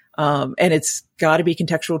 And it's got to be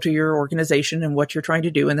contextual to your organization and what you're trying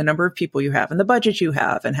to do and the number of people you have and the budget you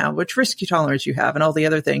have and how much risk tolerance you have and all the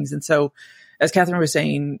other things. And so, as Catherine was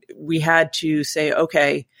saying, we had to say,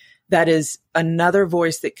 okay, that is another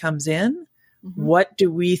voice that comes in. Mm-hmm. What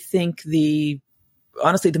do we think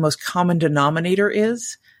honestly, the most common denominator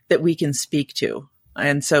is that we can speak to?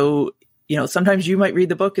 And so, sometimes you might read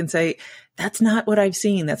the book and say, that's not what I've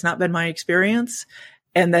seen. That's not been my experience.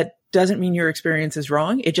 And that doesn't mean your experience is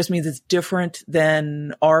wrong. It just means it's different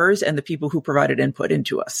than ours and the people who provided input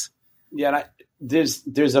into us. Yeah. And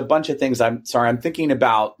there's a bunch of things. I'm thinking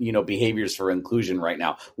about, behaviors for inclusion right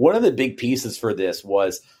now. One of the big pieces for this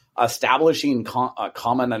was establishing a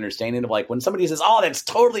common understanding of like when somebody says, oh, that's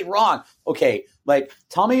totally wrong. Okay. Like,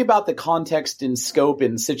 tell me about the context and scope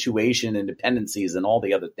and situation and dependencies and all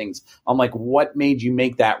the other things. I'm like, what made you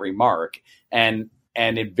make that remark? And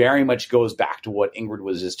it very much goes back to what Ingrid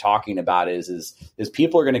was just talking about is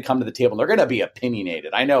people are going to come to the table and they're going to be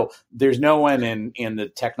opinionated. I know there's no one in the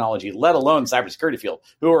technology, let alone cybersecurity field,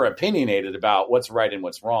 who are opinionated about what's right and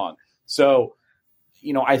what's wrong. So,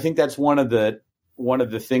 I think that's one of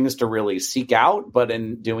the things to really seek out, but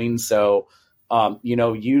in doing so,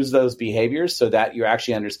 use those behaviors so that you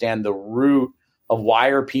actually understand the root of why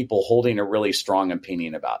are people holding a really strong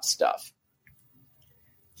opinion about stuff.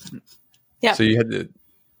 Yeah. So you had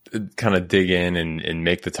to kind of dig in and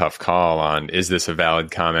make the tough call on, is this a valid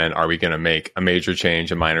comment? Are we going to make a major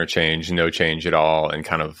change, a minor change, no change at all, and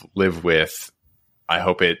kind of live with, I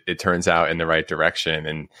hope it turns out in the right direction,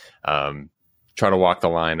 and try to walk the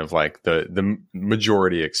line of like the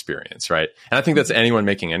majority experience, right? And I think that's anyone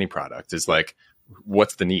making any product is like,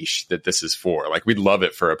 what's the niche that this is for? Like, we'd love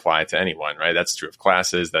it for apply to anyone, right? That's true of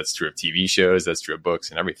classes. That's true of TV shows. That's true of books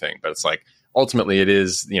and everything. But it's like, ultimately it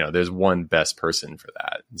is, there's one best person for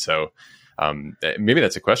that. And so maybe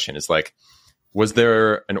that's a question, is like, was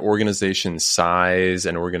there an organization size,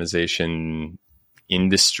 an organization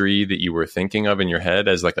industry that you were thinking of in your head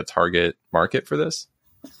as like a target market for this?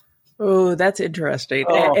 Oh, that's interesting.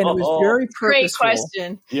 And it was very purposeful. Great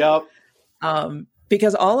question. Yep.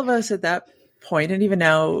 Because all of us at that point, and even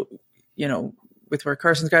now, with where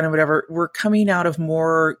Carson's gone and whatever, we're coming out of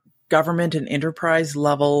more government and enterprise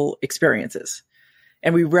level experiences.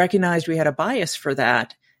 And we recognized we had a bias for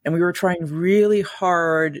that. And we were trying really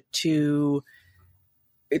hard to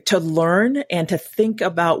learn and to think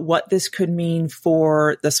about what this could mean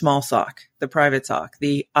for the small SOC, the private SOC,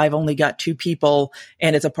 I've only got 2 people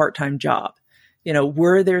and it's a part-time job.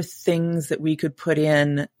 Were there things that we could put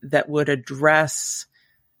in that would address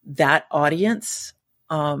that audience?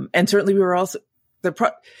 And certainly we were also,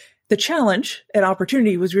 the challenge and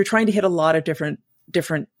opportunity was we were trying to hit a lot of different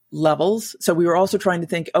levels. So we were also trying to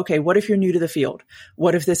think, okay, what if you're new to the field?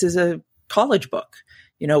 What if this is a college book?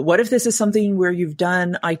 What if this is something where you've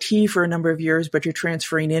done IT for a number of years, but you're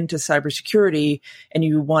transferring into cybersecurity and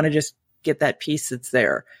you want to just get that piece that's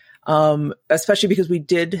there? Especially because we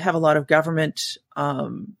did have a lot of government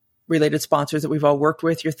related sponsors that we've all worked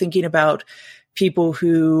with. You're thinking about people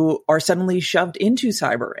who are suddenly shoved into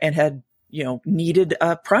cyber and had, needed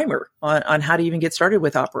a primer on how to even get started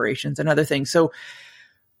with operations and other things. So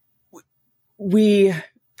we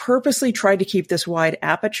purposely tried to keep this wide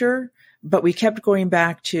aperture, but we kept going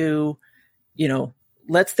back to,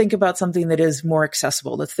 let's think about something that is more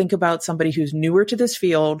accessible. Let's think about somebody who's newer to this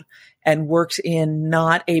field and works in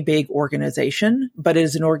not a big organization, but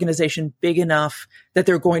is an organization big enough that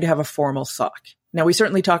they're going to have a formal SOC. Now, we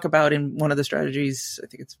certainly talk about in one of the strategies, I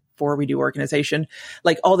think it's 4 we do organization,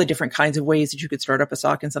 like all the different kinds of ways that you could start up a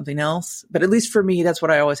SOC and something else. But at least for me, that's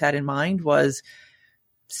what I always had in mind, was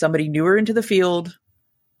somebody newer into the field,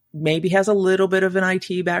 maybe has a little bit of an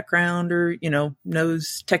IT background or,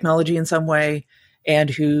 knows technology in some way, and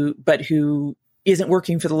who isn't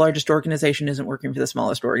working for the largest organization, isn't working for the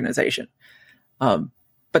smallest organization. But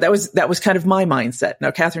that was kind of my mindset.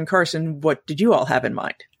 Now, Catherine, Carson, what did you all have in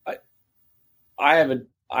mind?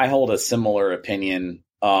 I hold a similar opinion.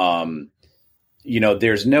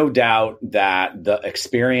 There's no doubt that the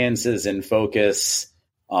experiences and focus,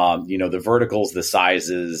 the verticals, the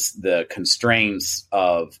sizes, the constraints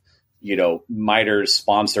of, MITRE's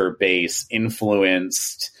sponsor base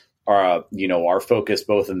influenced our focus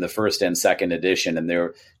both in the first and second edition. And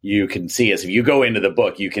there you can see, as if you go into the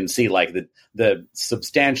book, you can see like the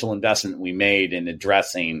substantial investment we made in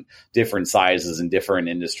addressing different sizes and different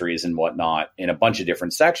industries and whatnot in a bunch of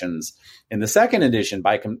different sections. In the second edition,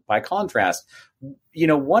 by contrast,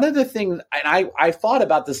 one of the things, and I thought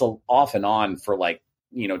about this off and on for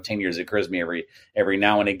 10 years, it occurs to me every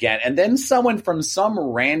now and again. And then someone from some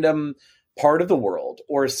random part of the world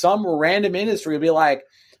or some random industry will be like,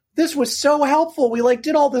 this was so helpful. We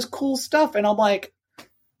did all this cool stuff. And I'm like,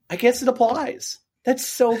 I guess it applies. That's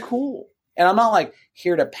so cool. And I'm not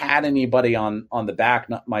here to pat anybody on the back,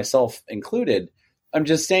 not myself included. I'm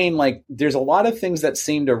just saying there's a lot of things that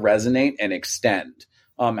seem to resonate and extend.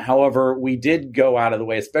 However, we did go out of the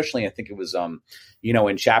way, especially I think it was,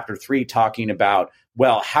 in chapter 3 talking about,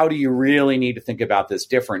 well, how do you really need to think about this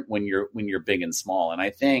different when you're big and small? And I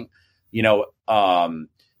think,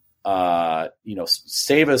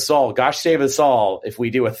 save us all, gosh, save us all. If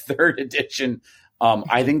we do a third edition,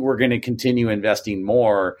 I think we're going to continue investing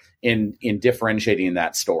more in differentiating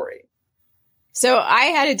that story. So I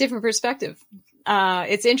had a different perspective.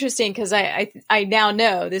 It's interesting because I now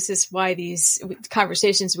know this is why these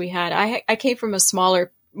conversations we had, I came from a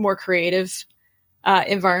smaller, more creative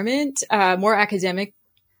environment, more academic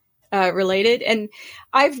related. And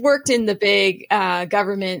I've worked in the big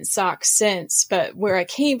government SOC since, but where I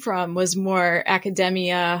came from was more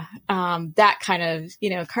academia, that kind of,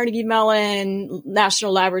 Carnegie Mellon,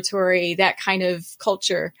 National Laboratory, that kind of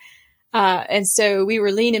culture. And so we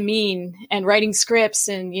were lean and mean and writing scripts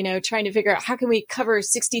and, trying to figure out how can we cover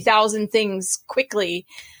 60,000 things quickly.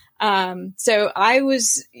 So I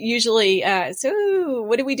was usually, so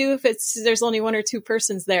what do we do if there's only 1 or 2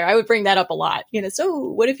 persons there? I would bring that up a lot, so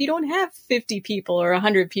what if you don't have 50 people or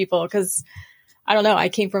 100 people? Cause I don't know, I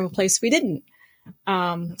came from a place we didn't.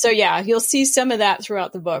 So yeah, you'll see some of that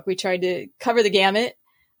throughout the book. We tried to cover the gamut.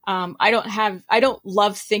 I don't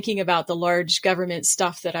love thinking about the large government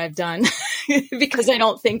stuff that I've done because I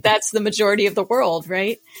don't think that's the majority of the world.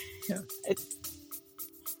 Right. Yeah.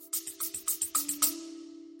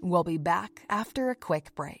 We'll be back after a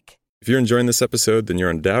quick break. If you're enjoying this episode, then you're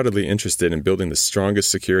undoubtedly interested in building the strongest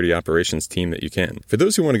security operations team that you can. For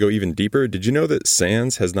those who want to go even deeper, did you know that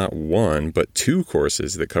SANS has not one, but 2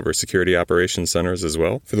 courses that cover security operations centers as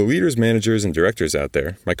well? For the leaders, managers, and directors out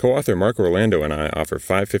there, my co-author Mark Orlando and I offer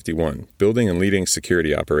 551, Building and Leading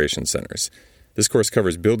Security Operations Centers. This course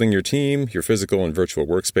covers building your team, your physical and virtual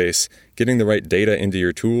workspace, getting the right data into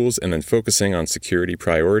your tools, and then focusing on security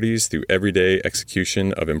priorities through everyday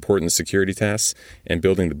execution of important security tasks and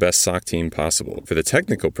building the best SOC team possible. For the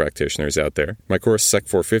technical practitioners out there, my course Sec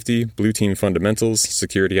 450, Blue Team Fundamentals,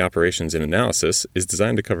 Security Operations and Analysis is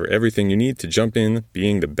designed to cover everything you need to jump in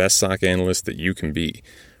being the best SOC analyst that you can be.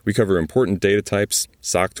 We cover important data types,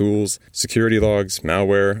 SOC tools, security logs,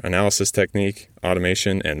 malware, analysis technique,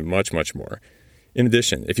 automation, and much, much more. In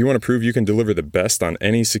addition, if you want to prove you can deliver the best on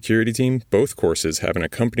any security team, both courses have an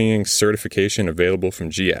accompanying certification available from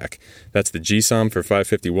GIAC. That's the GSOM for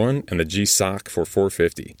 551 and the GSOC for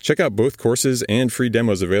 450. Check out both courses and free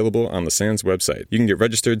demos available on the SANS website. You can get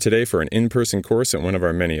registered today for an in-person course at one of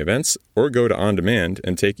our many events, or go to On Demand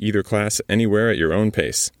and take either class anywhere at your own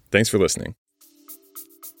pace. Thanks for listening.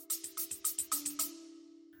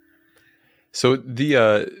 So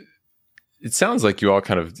it sounds like you all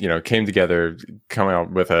kind of, came together, coming out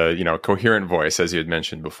with a, coherent voice, as you had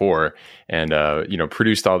mentioned before, and,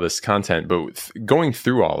 produced all this content. But going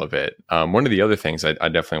through all of it, one of the other things I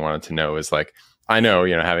definitely wanted to know is like, I know,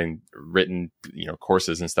 having written,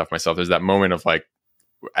 courses and stuff myself, there's that moment of like,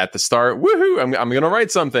 at the start, woohoo, I'm going to write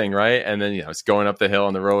something, right? And then, it's going up the hill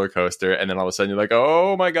on the roller coaster. And then all of a sudden you're like,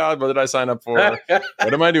 oh my God, what did I sign up for? What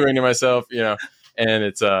am I doing to myself? And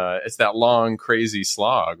it's that long, crazy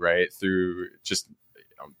slog, right, through just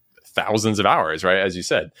thousands of hours, right, as you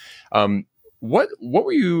said. What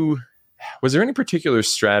were you? Was there any particular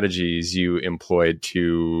strategies you employed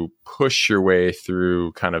to push your way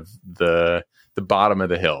through kind of the bottom of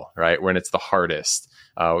the hill, right, when it's the hardest?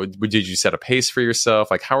 Did you set a pace for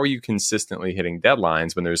yourself? Like, how are you consistently hitting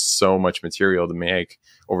deadlines when there's so much material to make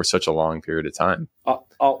over such a long period of time?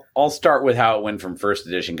 I'll start with how it went from first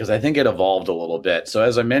edition, because I think it evolved a little bit. So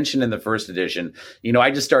as I mentioned in the first edition,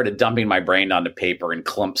 I just started dumping my brain onto paper and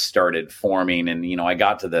clumps started forming. And, I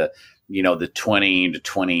got to the 20 to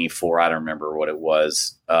 24, I don't remember what it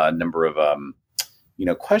was, number of,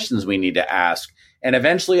 questions we need to ask. And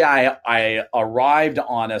eventually I arrived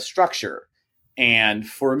on a structure. And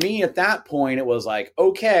for me at that point, it was like,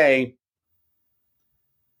 okay.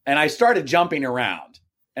 And I started jumping around.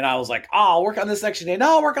 And I was like, I'll work on this section today.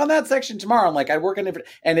 No, I'll work on that section tomorrow. I'm like, I work on it.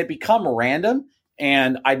 And it become random.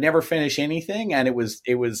 And I'd never finish anything. And it was,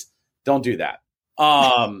 don't do that.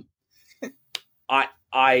 The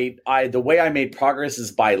way I made progress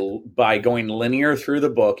is by going linear through the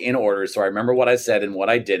book in order. So I remember what I said and what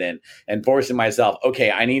I didn't, and forcing myself, okay,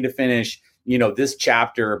 I need to finish, this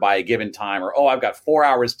chapter by a given time, or, I've got 4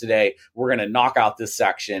 hours today. We're going to knock out this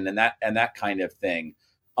section and that kind of thing.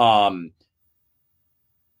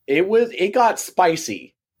 It got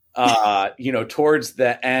spicy, towards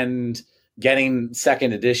the end, getting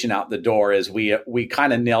second edition out the door as we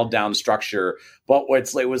kind of nailed down structure. But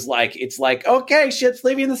it's like, okay, shit's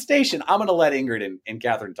leaving the station. I'm going to let Ingrid and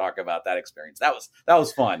Catherine talk about that experience. That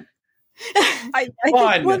was fun. I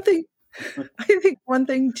think one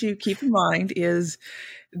thing to keep in mind is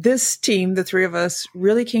this team, the three of us,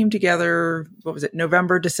 really came together,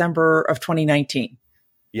 November, December of 2019.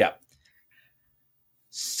 Yeah.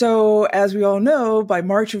 So as we all know, by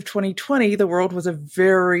March of 2020, the world was a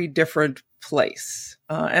very different place.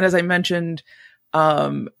 And as I mentioned,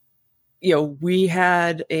 we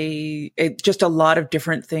had just a lot of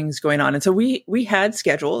different things going on. And so we had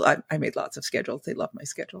schedules. I made lots of schedules. They love my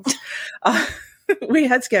schedules. We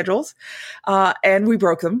had schedules, and we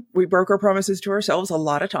broke them. We broke our promises to ourselves a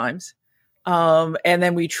lot of times. And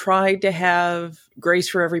then we tried to have grace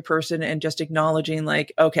for every person and just acknowledging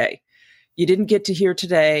like, okay, you didn't get to here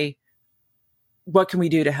today. What can we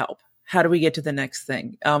do to help? How do we get to the next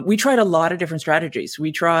thing? We tried a lot of different strategies.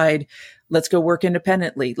 We tried, let's go work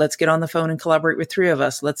independently. Let's get on the phone and collaborate with 3 of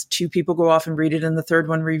us. Let's 2 people go off and read it and the third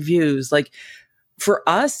one reviews. Like, for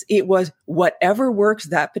us, it was whatever works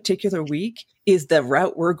that particular week is the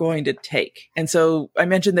route we're going to take. And so I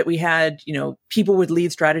mentioned that we had, people would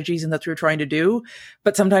lead strategies and that's what we're trying to do,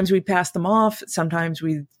 but sometimes we'd pass them off. Sometimes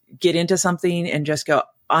we get into something and just go,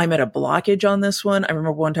 I'm at a blockage on this one. I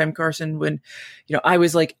remember one time, Carson, when, I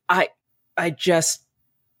was like, I just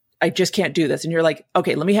can't do this. And you're like,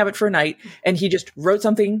 okay, let me have it for a night. And he just wrote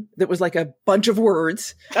something that was like a bunch of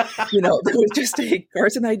words, that was just a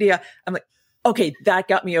Carson idea. I'm like, okay, that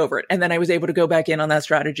got me over it. And then I was able to go back in on that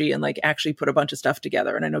strategy and like actually put a bunch of stuff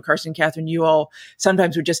together. And I know Carson and Catherine, you all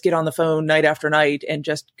sometimes would just get on the phone night after night and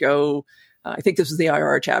just go, I think this was the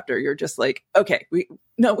IR chapter. You're just like, okay, we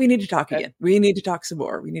need to talk again. We need to talk some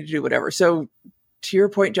more. We need to do whatever. So to your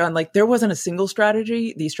point, John, like there wasn't a single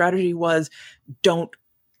strategy. The strategy was don't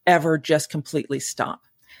ever just completely stop.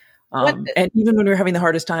 And even when we were having the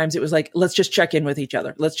hardest times, it was like, let's just check in with each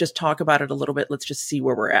other. Let's just talk about it a little bit. Let's just see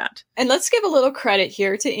where we're at. And let's give a little credit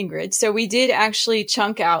here to Ingrid. So we did actually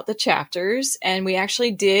chunk out the chapters, and we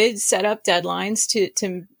actually did set up deadlines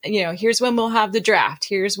to here's when we'll have the draft.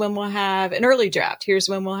 Here's when we'll have an early draft. Here's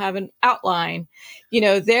when we'll have an outline.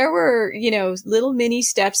 There were, little mini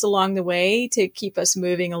steps along the way to keep us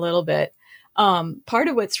moving a little bit. Part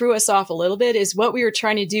of what threw us off a little bit is what we were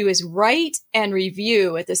trying to do is write and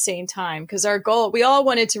review at the same time. Because our goal, we all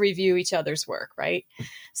wanted to review each other's work, right?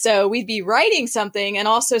 So we'd be writing something and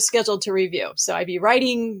also scheduled to review. So I'd be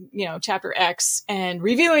writing, chapter X and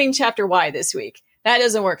reviewing chapter Y this week. That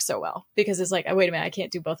doesn't work so well because it's like, oh, wait a minute, I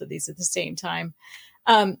can't do both of these at the same time.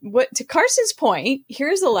 To Carson's point,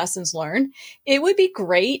 here's the lessons learned. It would be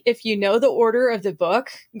great if you know the order of the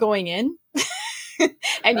book going in.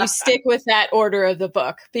 And you stick with that order of the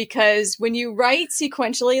book, because when you write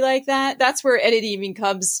sequentially like that, that's where editing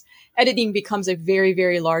becomes a very,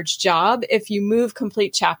 very large job. If you move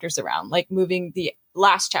complete chapters around, like moving the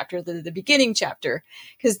last chapter to the beginning chapter,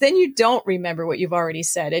 because then you don't remember what you've already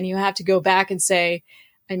said. And you have to go back and say,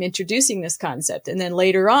 I'm introducing this concept. And then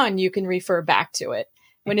later on, you can refer back to it.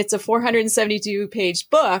 When it's a 472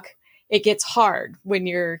 page book, it gets hard when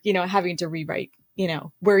you're, having to rewrite,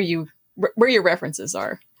 where your references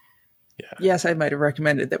are. Yeah. Yes, I might have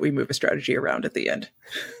recommended that we move a strategy around at the end.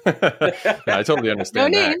 Yeah, I totally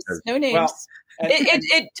understand. No names. Well,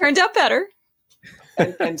 it turned out better.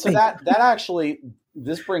 And so that actually,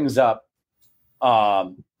 this brings up,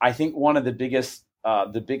 I think one of the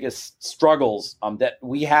biggest struggles that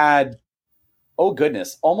we had. Oh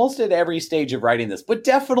goodness, almost at every stage of writing this, but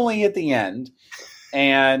definitely at the end.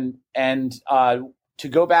 And to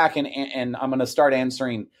go back and I'm going to start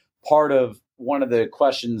answering part of one of the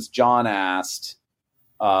questions John asked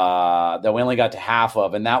that we only got to half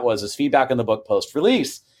of, and that was his feedback on the book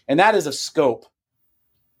post-release, and that is of scope.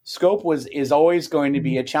 Scope is always going to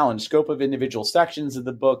be a challenge. Scope of individual sections of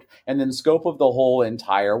the book, and then scope of the whole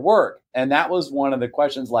entire work. And that was one of the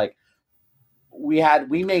questions. Like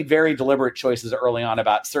we made very deliberate choices early on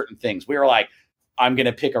about certain things. We were like, I'm going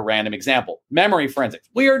to pick a random example. Memory forensics.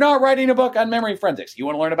 We are not writing a book on memory forensics. You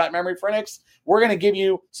want to learn about memory forensics? We're going to give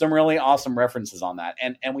you some really awesome references on that.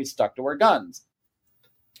 And we stuck to our guns.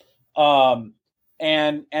 And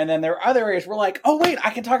then there are other areas we're like, oh, wait,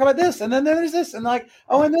 I can talk about this. And then there's this. And like,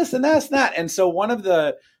 oh, and this and this and that. And so one of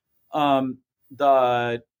the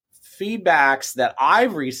feedbacks that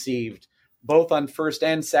I've received both on first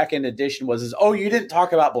and second edition was, oh, you didn't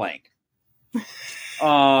talk about blank.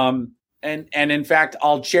 And in fact,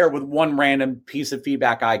 I'll share with one random piece of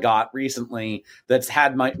feedback I got recently that's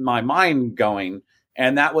had my mind going.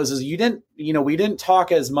 And that was, we didn't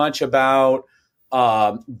talk as much about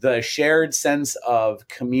the shared sense of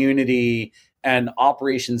community and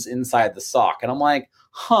operations inside the SOC. And I'm like,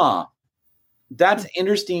 that's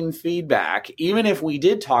interesting feedback. Even if we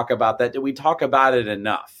did talk about that, did we talk about it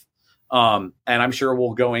enough? And I'm sure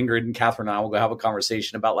Ingrid and Catherine and I will go have a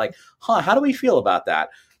conversation about like, how do we feel about that?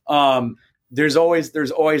 There's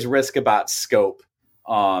always risk about scope,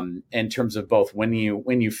 in terms of both when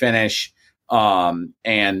you finish, and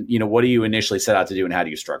what do you initially set out to do and how do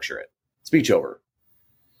you structure it? Speech over.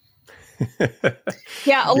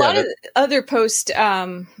 Yeah. A lot of other post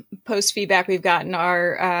feedback we've gotten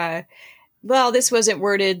are, well, this wasn't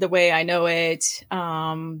worded the way I know it.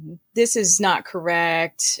 This is not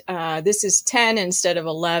correct. This is 10 instead of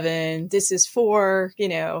 11. This is 4,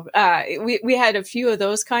 we had a few of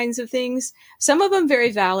those kinds of things. Some of them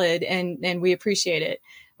very valid and we appreciate it.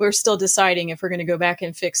 We're still deciding if we're going to go back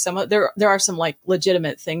and fix some of, there are some like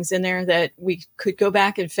legitimate things in there that we could go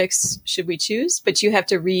back and fix should we choose, but you have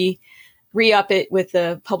to re-up it with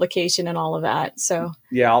the publication and all of that. So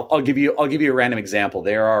yeah, I'll give you a random example.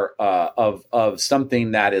 There are of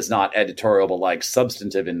something that is not editorial but like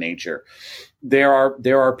substantive in nature. There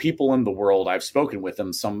are people in the world, I've spoken with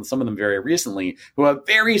them, some of them very recently, who have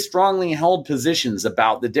very strongly held positions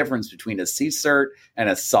about the difference between a CSIRT and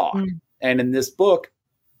a SOC. And in this book,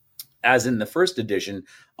 as in the first edition,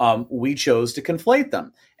 we chose to conflate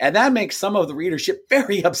them, and that makes some of the readership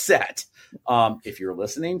very upset. If you're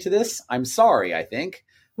listening to this, I'm sorry, I think.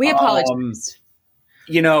 We apologize.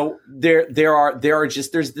 there's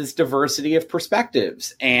this diversity of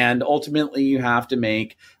perspectives, and ultimately you have to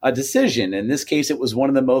make a decision. In this case, it was one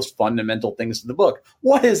of the most fundamental things to the book.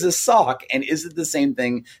 What is a SOC, and is it the same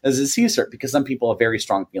thing as a CSIRT? Because some people have very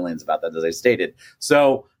strong feelings about that, as I stated.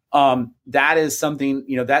 So that is something,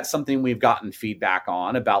 that's something we've gotten feedback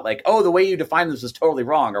on about, like, oh, the way you define this is totally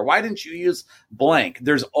wrong, or why didn't you use blank?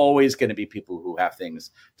 There's always going to be people who have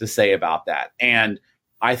things to say about that. And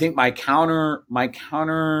I think my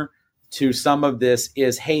counter to some of this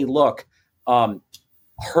is, hey, look,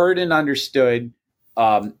 heard and understood.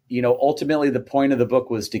 Ultimately the point of the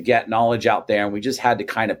book was to get knowledge out there, and we just had to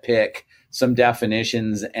kind of pick some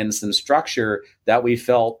definitions and some structure that we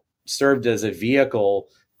felt served as a vehicle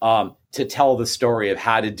to tell the story of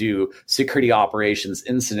how to do security operations,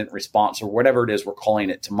 incident response, or whatever it is we're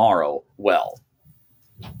calling it tomorrow well.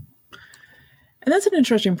 And that's an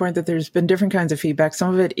interesting point, that there's been different kinds of feedback.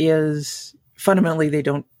 Some of it is fundamentally they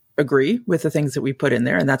don't agree with the things that we put in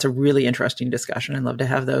there. And that's a really interesting discussion. I'd love to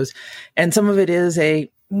have those. And some of it is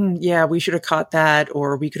yeah, we should have caught that,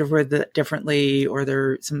 or we could have read that differently, or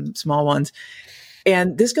there are some small ones.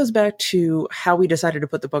 And this goes back to how we decided to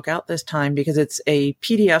put the book out this time, because it's a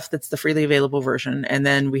PDF that's the freely available version. And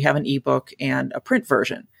then we have an ebook and a print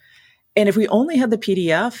version. And if we only had the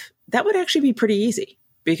PDF, that would actually be pretty easy,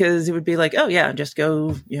 because it would be like, oh yeah, just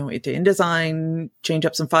go, to InDesign, change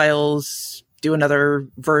up some files, do another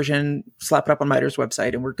version, slap it up on MITRE's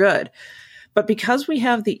website, and we're good. But because we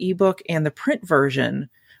have the ebook and the print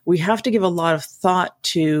version, we have to give a lot of thought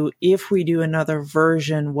to, if we do another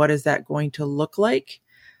version, what is that going to look like?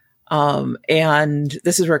 And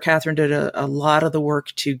this is where Catherine did a lot of the work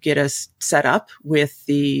to get us set up with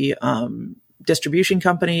the distribution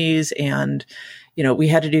companies. And, we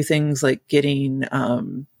had to do things like getting,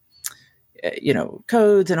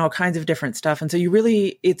 codes and all kinds of different stuff. And so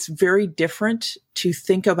it's very different to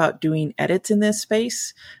think about doing edits in this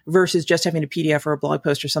space versus just having a PDF or a blog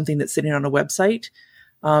post or something that's sitting on a website.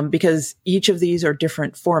 Because each of these are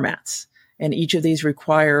different formats, and each of these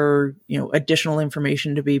require, additional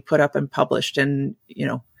information to be put up and published. And,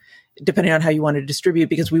 depending on how you want to distribute,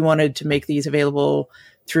 because we wanted to make these available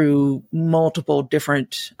through multiple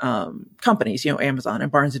different companies, Amazon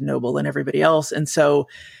and Barnes and Noble and everybody else. And so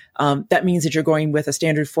that means that you're going with a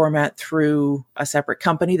standard format through a separate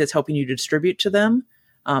company that's helping you to distribute to them.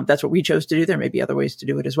 That's what we chose to do. There may be other ways to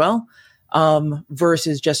do it as well,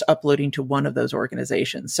 versus just uploading to one of those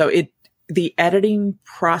organizations. So the editing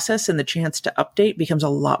process and the chance to update becomes a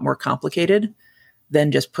lot more complicated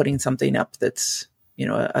than just putting something up that's,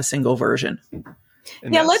 a single version.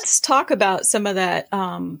 Yeah, let's talk about some of that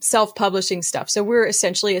self-publishing stuff. So we're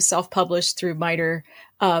essentially a self-published through MITRE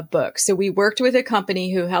book. So we worked with a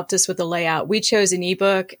company who helped us with the layout. We chose an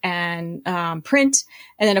ebook and print.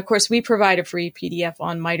 And then, of course, we provide a free PDF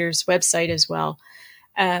on MITRE's website as well.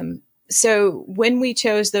 So when we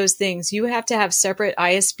chose those things, you have to have separate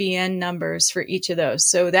ISBN numbers for each of those.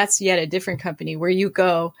 So that's yet a different company where you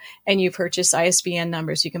go and you purchase ISBN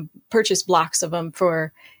numbers. You can purchase blocks of them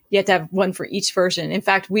you have to have one for each version. In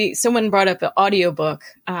fact, someone brought up an audiobook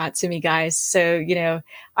to me, guys. So,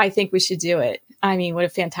 I think we should do it. I mean, what a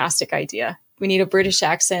fantastic idea. We need a British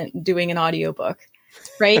accent doing an audiobook,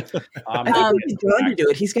 right? I think we could John to do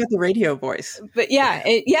it. He's got the radio voice. But yeah.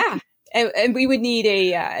 And we would need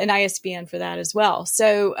an ISBN for that as well.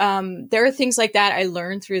 So there are things like that I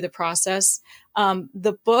learned through the process.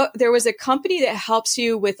 The book, there was a company that helps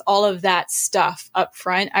you with all of that stuff up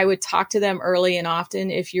front. I would talk to them early and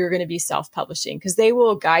often if you're going to be self-publishing, because they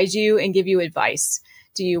will guide you and give you advice.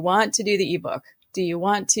 Do you want to do the ebook? Do you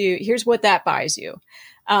want to? Here's what that buys you.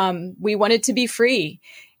 We want it to be free.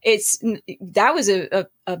 That was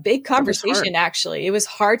a big conversation, actually. It was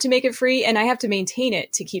hard to make it free, and I have to maintain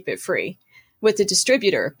it to keep it free with the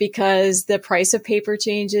distributor, because the price of paper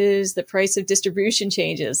changes, the price of distribution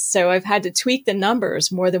changes. So I've had to tweak the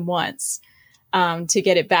numbers more than once to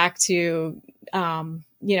get it back to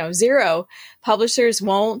zero. Publishers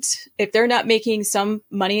won't, if they're not making some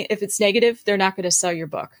money, if it's negative, they're not going to sell your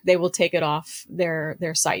book. They will take it off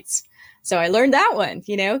their sites. So I learned that one,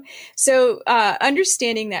 So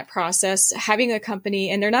understanding that process, having a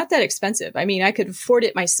company, and they're not that expensive. I mean, I could afford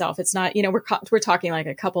it myself. It's not, we're talking like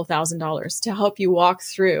a couple $1,000s to help you walk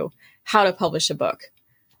through how to publish a book,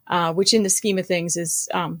 which in the scheme of things is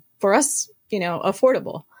for us,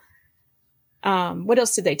 affordable. What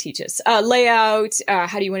else did they teach us? Layout.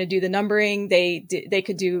 How do you want to do the numbering? They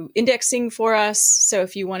could do indexing for us. So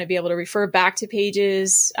if you want to be able to refer back to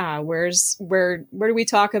pages, where do we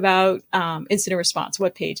talk about incident response?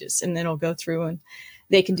 What pages? And then it'll go through and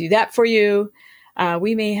they can do that for you.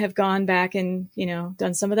 We may have gone back and,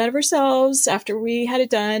 done some of that of ourselves after we had it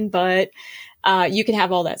done, but you can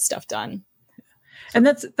have all that stuff done. And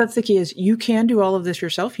that's the key is you can do all of this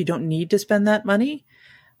yourself. You don't need to spend that money.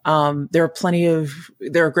 There are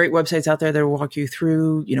great websites out there that will walk you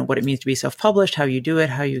through, what it means to be self-published, how you do it,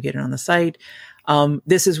 how you get it on the site.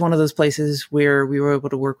 This is one of those places where we were able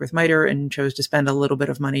to work with MITRE and chose to spend a little bit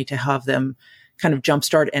of money to have them kind of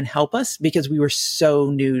jumpstart and help us because we were so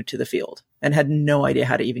new to the field and had no idea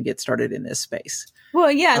how to even get started in this space. Well,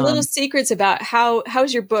 yeah, little secrets about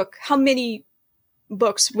how's your book, how many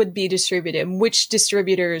books would be distributed, which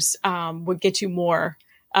distributors would get you more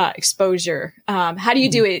exposure. How do you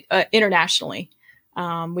do it internationally?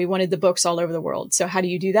 We wanted the books all over the world. So how do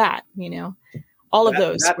you do that? All of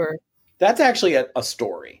those were. That's actually a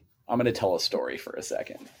story. I'm going to tell a story for a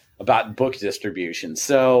second about book distribution.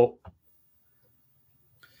 So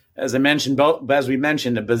as we mentioned a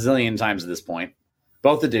bazillion times at this point,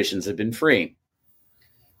 both editions have been free.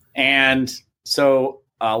 And so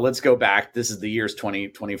let's go back. This is the year's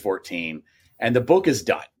 2014, and the book is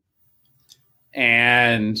done.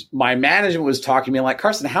 And my management was talking to me like,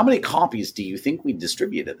 Carson, how many copies do you think we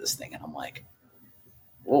distributed this thing? And I'm like,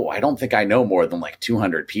 oh, I don't think I know more than like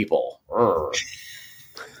 200 people.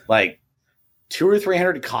 Like 200 or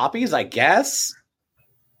 300 copies, I guess.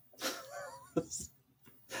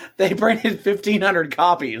 They printed 1,500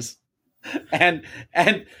 copies. And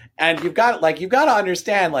you've got to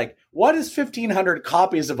understand, like, what does 1,500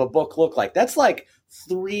 copies of a book look like? That's like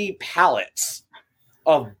 3 pallets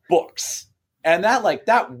of books. And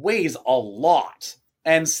that weighs a lot.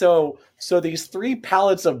 And so these 3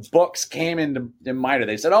 pallets of books came into MITRE.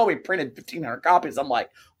 They said, oh, we printed 1,500 copies. I'm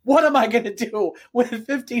like, what am I going to do with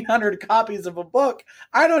 1,500 copies of a book?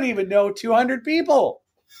 I don't even know 200 people.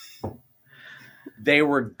 They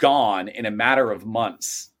were gone in a matter of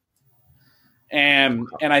months. And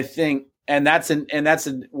I think,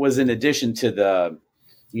 was in addition to the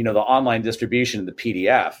online distribution of the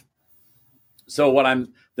PDF. So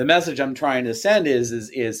the message I'm trying to send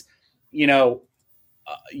is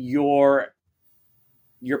your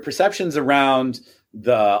perceptions around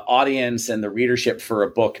the audience and the readership for a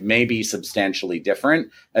book may be substantially different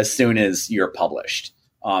as soon as you're published.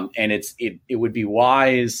 And it would be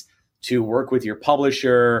wise to work with your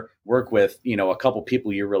publisher, work with, a couple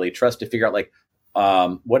people you really trust to figure out, like,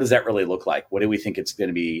 what does that really look like? What do we think it's going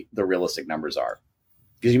to be the realistic numbers are?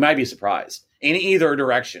 Because you might be surprised in either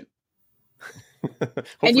direction.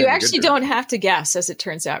 And you actually don't have to guess, as it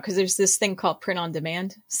turns out, because there's this thing called print on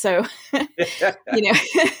demand. So,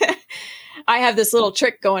 I have this little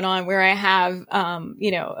trick going on where I have,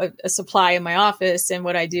 a supply in my office. And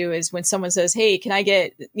what I do is when someone says, hey, can I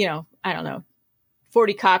get,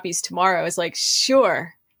 40 copies tomorrow? It's like,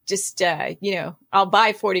 sure, just, I'll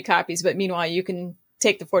buy 40 copies. But meanwhile, you can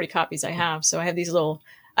take the 40 copies I have. So I have these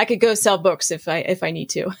I could go sell books if I need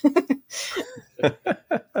to.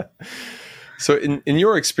 So in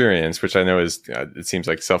your experience, which I know is, it seems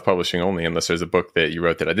like self-publishing only, unless there's a book that you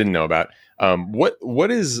wrote that I didn't know about,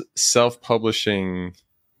 what is self-publishing?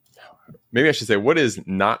 Maybe I should say, what is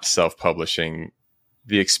not self-publishing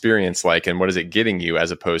the experience like, and what is it getting you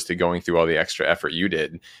as opposed to going through all the extra effort you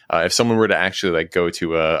did? If someone were to actually go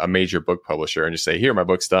to a major book publisher and just say, here, my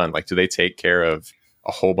book's done, do they take care of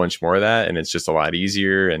a whole bunch more of that? And it's just a lot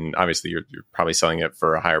easier. And obviously you're probably selling it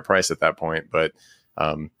for a higher price at that point, but,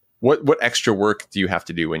 what extra work do you have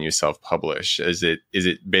to do when you self-publish? Is it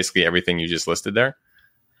basically everything you just listed there?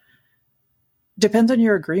 Depends on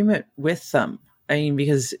your agreement with them. I mean,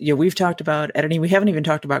 because we've talked about editing. We haven't even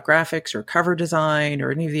talked about graphics or cover design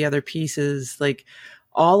or any of the other pieces. Like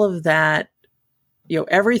all of that,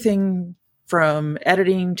 everything from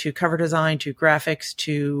editing to cover design to graphics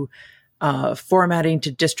to formatting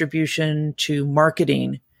to distribution to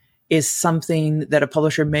marketing is something that a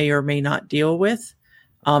publisher may or may not deal with.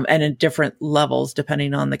 And at different levels,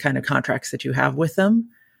 depending on the kind of contracts that you have with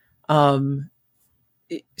them.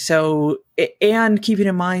 So, and keeping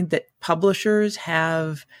in mind that publishers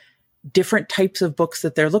have different types of books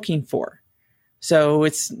that they're looking for. So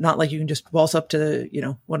it's not like you can just waltz up to,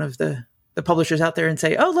 one of the publishers out there and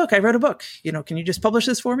say, oh, look, I wrote a book, can you just publish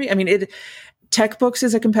this for me? I mean, tech books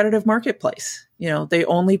is a competitive marketplace. They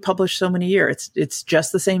only publish so many a year. It's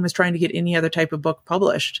just the same as trying to get any other type of book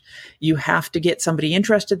published. You have to get somebody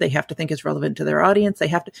interested. They have to think it's relevant to their audience.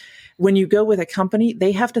 When you go with a company,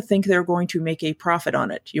 they have to think they're going to make a profit on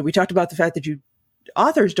it. We talked about the fact that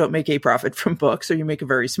authors don't make a profit from books, or you make a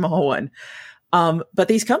very small one. But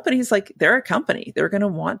these companies, they're a company, they're going to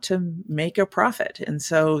want to make a profit. And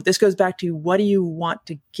so this goes back to, what do you want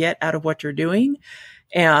to get out of what you're doing?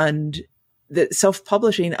 And that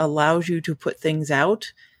self-publishing allows you to put things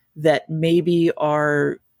out that maybe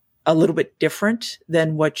are a little bit different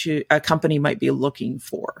than what a company might be looking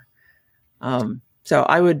for. So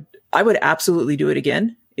I would absolutely do it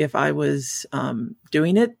again if I was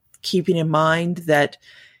doing it, keeping in mind that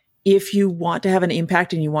if you want to have an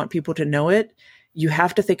impact and you want people to know it, you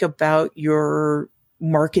have to think about your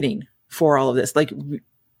marketing for all of this. Like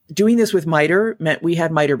doing this with MITRE meant we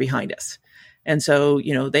had MITRE behind us. And so,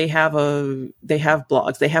 they have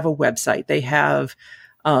blogs, they have a website, they have,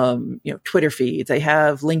 Twitter feeds, they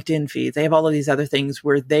have LinkedIn feeds, they have all of these other things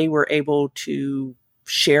where they were able to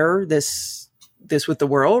share this with the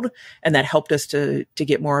world. And that helped us to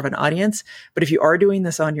get more of an audience. But if you are doing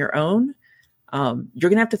this on your own, you're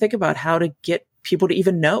going to have to think about how to get people to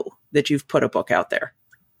even know that you've put a book out there.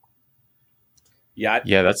 Yeah.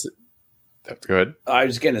 That's good. I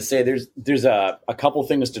was going to say there's a couple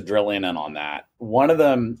things to drill in on that. One of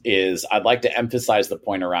them is I'd like to emphasize the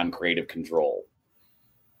point around creative control.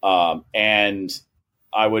 And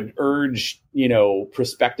I would urge,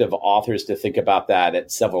 prospective authors to think about that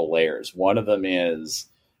at several layers. One of them is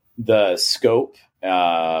the scope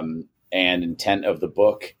and intent of the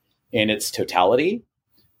book in its totality,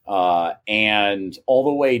 and all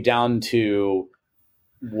the way down to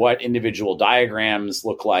what individual diagrams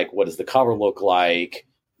look like, what does the cover look like,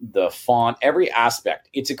 the font, every aspect.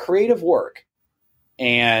 It's a creative work.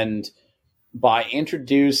 And by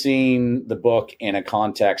introducing the book in a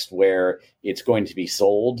context where it's going to be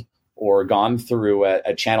sold or gone through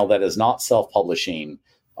a channel that is not self-publishing,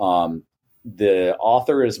 the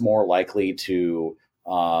author is more likely to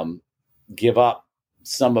give up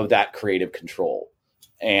some of that creative control.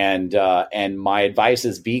 And my advice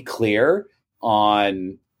is be clear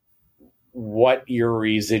on what your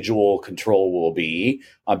residual control will be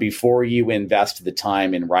before you invest the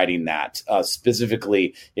time in writing that.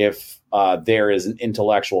 Specifically, if there is an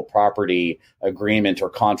intellectual property agreement or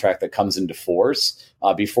contract that comes into force,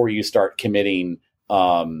 before you start committing,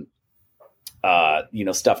 stuff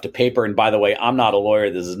to paper. And by the way, I'm not a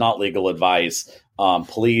lawyer. This is not legal advice.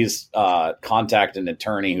 Please contact an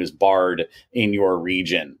attorney who's barred in your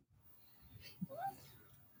region.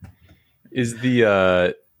 Is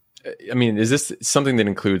this something that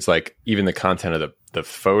includes like even the content of the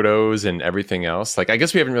photos and everything else? Like, I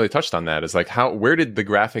guess we haven't really touched on that. Is like where did the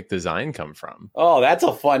graphic design come from? Oh, that's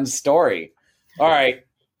a fun story. All right.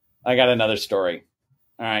 I got another story.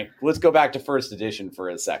 All right. Let's go back to first edition for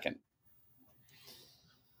a second.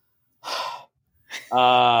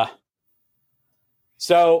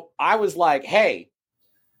 So I was like, hey,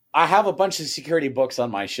 I have a bunch of security books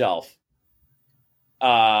on my shelf.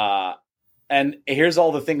 And here's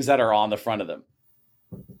all the things that are on the front of them.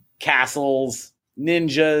 Castles,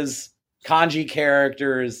 ninjas, kanji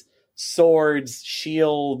characters, swords,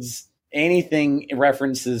 shields, anything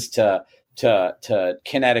references to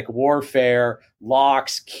kinetic warfare,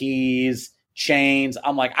 locks, keys, chains.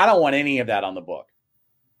 I'm like, I don't want any of that on the book.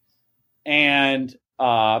 And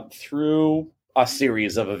through a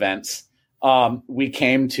series of events, we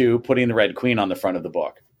came to putting the Red Queen on the front of the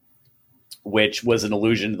book, which was an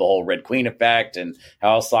allusion to the whole Red Queen effect and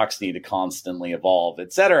how socks need to constantly evolve,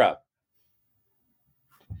 etc.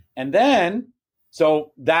 And then,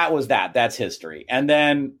 so that was that. That's history. And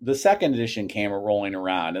then the second edition came rolling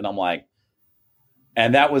around, and I'm like,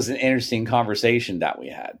 and that was an interesting conversation that we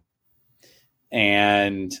had.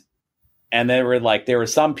 And there were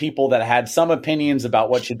some people that had some opinions about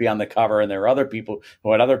what should be on the cover, and there were other people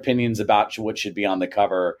who had other opinions about what should be on the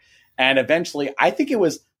cover. And eventually, I think it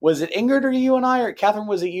was it Ingrid or you and I, or Catherine,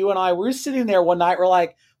 was it you and I? We were sitting there one night. We're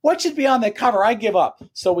like, what should be on the cover? I give up.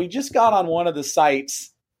 So we just got on one of the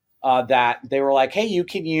sites that they were like, hey, you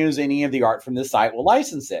can use any of the art from this site. We'll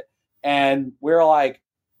license it. And we're like,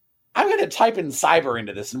 I'm going to type in cyber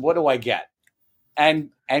into this. And what do I get? And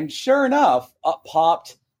sure enough, up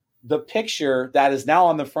popped the picture that is now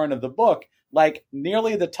on the front of the book, like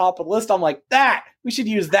nearly the top of the list. I'm like, we should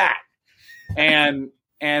use that. And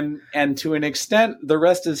to an extent, the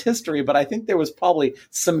rest is history. But I think there was probably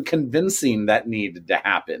some convincing that needed to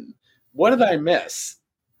happen. What did I miss?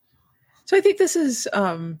 So I think this is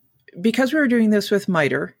because we were doing this with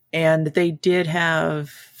MITRE, and they did have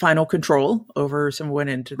final control over some went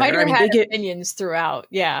into there. MITRE had opinions throughout,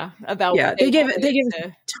 about what they gave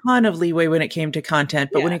a ton of leeway when it came to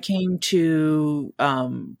content, but when it came to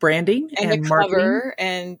branding and the marketing, cover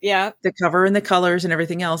and the cover and the colors and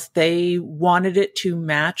everything else, they wanted it to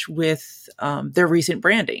match with their recent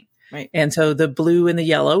branding. Right. And so the blue and the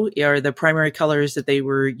yellow are the primary colors that they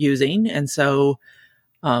were using. And so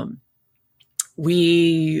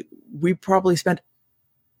we probably spent,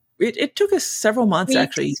 it took us several months,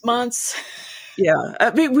 actually. Months. Yeah.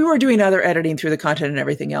 I mean, we were doing other editing through the content and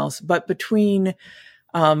everything else, but between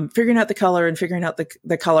figuring out the color and figuring out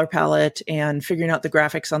the color palette and figuring out the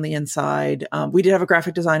graphics on the inside, we did have a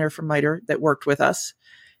graphic designer from MITRE that worked with us,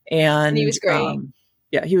 and he was great.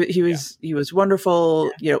 He was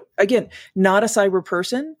wonderful. Again, not a cyber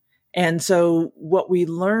person, and so what we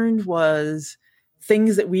learned was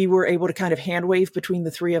things that we were able to kind of hand wave between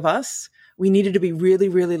the three of us. We needed to be really,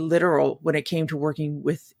 really literal when it came to working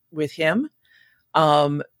with him,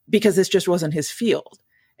 because this just wasn't his field.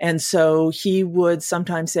 And so he would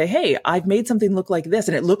sometimes say, hey, I've made something look like this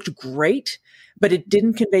and it looked great, but it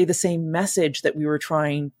didn't convey the same message that we were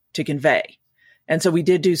trying to convey. And so we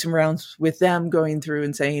did do some rounds with them going through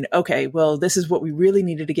and saying, okay, well, this is what we really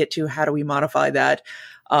needed to get to. How do we modify that?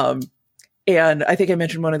 And I think I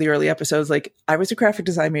mentioned one of the early episodes, like I was a graphic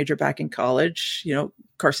design major back in college.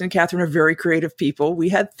 Carson and Catherine are very creative people. We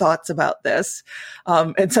had thoughts about this.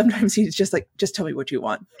 And sometimes he's just like, just tell me what you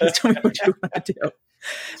want. Just tell me what you want to do.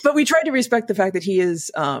 But we tried to respect the fact that he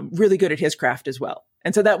is really good at his craft as well.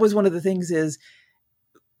 And so that was one of the things is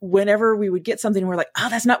whenever we would get something, we're like, oh,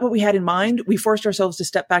 that's not what we had in mind. We forced ourselves to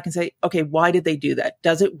step back and say, okay, why did they do that?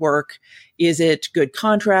 Does it work? Is it good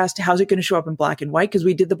contrast? How's it going to show up in black and white? Because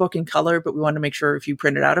we did the book in color, but we wanted to make sure if you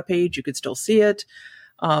printed out a page, you could still see it.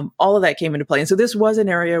 All of that came into play. And so this was an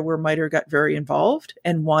area where MITRE got very involved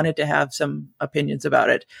and wanted to have some opinions about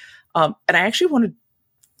it. And I actually want to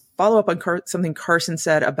follow up on something Carson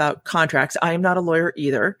said about contracts. I am not a lawyer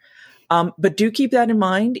either. But do keep that in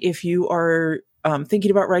mind if you are thinking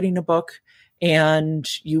about writing a book and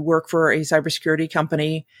you work for a cybersecurity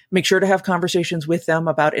company. Make sure to have conversations with them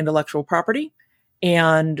about intellectual property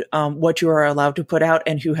and what you are allowed to put out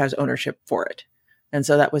and who has ownership for it. And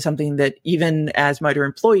so that was something that even as MITRE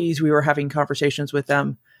employees, we were having conversations with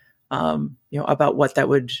them, about what that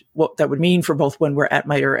would mean for both when we're at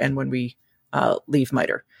MITRE and when we leave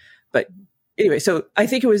MITRE. But anyway, so I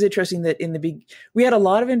think it was interesting that we had a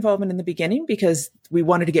lot of involvement in the beginning because we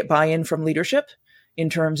wanted to get buy-in from leadership in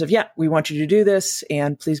terms of, we want you to do this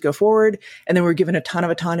and please go forward. And then we were given a ton of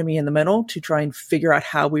autonomy in the middle to try and figure out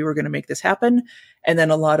how we were going to make this happen. And then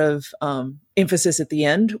a lot of emphasis at the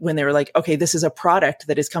end when they were like, okay, this is a product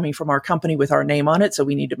that is coming from our company with our name on it. So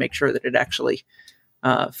we need to make sure that it actually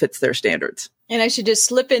fits their standards. And I should just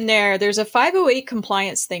slip in there. There's a 508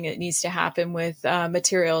 compliance thing that needs to happen with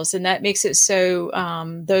materials. And that makes it so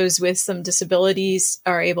those with some disabilities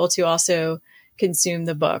are able to also consume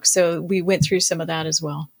the book. So we went through some of that as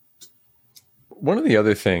well. One of the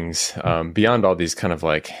other things beyond all these kind of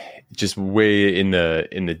like just way in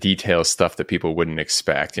the detail stuff that people wouldn't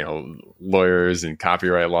expect, lawyers and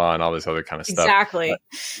copyright law and all this other kind of stuff. Exactly.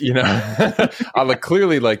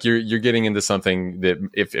 Clearly like you're getting into something that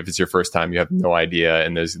if it's your first time, you have no idea.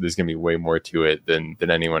 And there's going to be way more to it than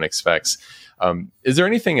anyone expects. Is there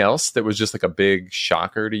anything else that was just like a big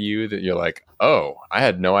shocker to you that you're like, oh, I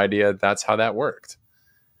had no idea that's how that worked?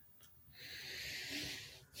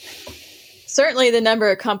 Certainly the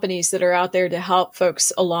number of companies that are out there to help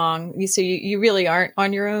folks along. So you really aren't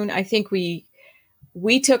on your own. I think we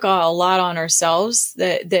took a lot on ourselves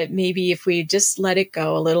that maybe if we just let it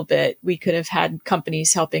go a little bit, we could have had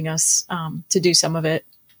companies helping us to do some of it.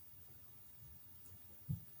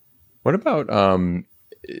 What about,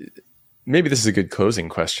 maybe this is a good closing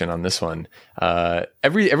question on this one.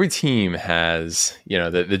 Every team has,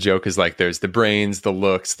 the joke is like, there's the brains, the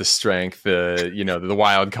looks, the strength, the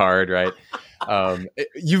wild card, right?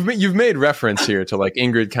 You've made reference here to like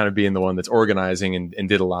Ingrid kind of being the one that's organizing and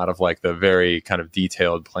did a lot of like the very kind of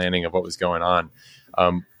detailed planning of what was going on.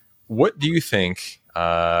 What do you think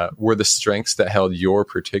were the strengths that held your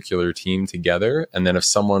particular team together? And then if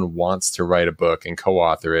someone wants to write a book and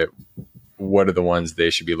co-author it, what are the ones they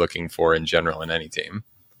should be looking for in general in any team?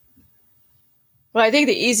 Well, I think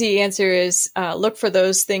the easy answer is look for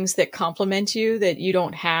those things that complement you that you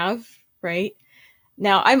don't have, right?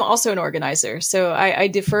 Now, I'm also an organizer, so I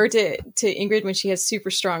defer to Ingrid when she has super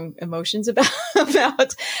strong emotions about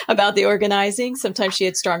the organizing. Sometimes she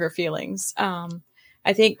had stronger feelings.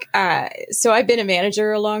 I think so. I've been a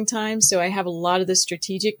manager a long time, so I have a lot of the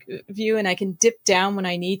strategic view, and I can dip down when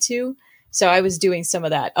I need to. So I was doing some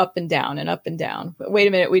of that up and down and up and down. But wait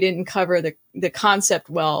a minute, we didn't cover the concept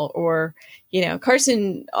well, or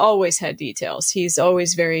Carson always had details. He's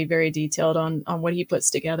always very, very detailed on what he puts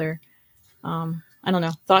together. I don't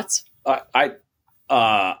know. Thoughts?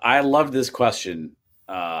 I love this question,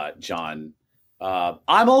 John.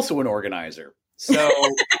 I'm also an organizer. So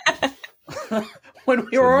when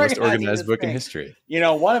we were most organized book in history,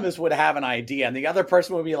 one of us would have an idea and the other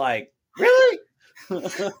person would be like, really?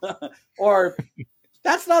 Or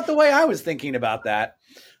that's not the way I was thinking about that.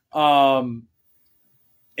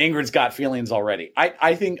 Ingrid's got feelings already.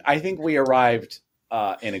 I think we arrived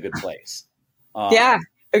in a good place. Yeah,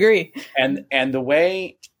 agree. And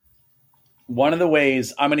one of the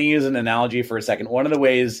ways, I'm going to use an analogy for a second. One of the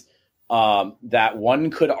ways that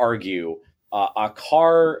one could argue a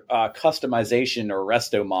car customization or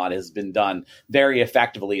resto mod has been done very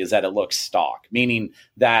effectively is that it looks stock, meaning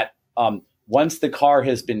that once the car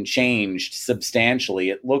has been changed substantially,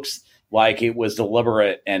 it looks like it was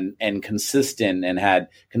deliberate and consistent and had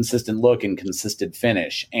consistent look and consistent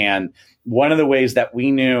finish. And one of the ways that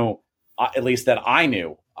we knew, at least that I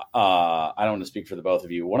knew, I don't want to speak for the both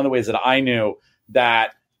of you. One of the ways that I knew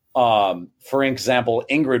that, for example,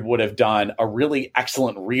 Ingrid would have done a really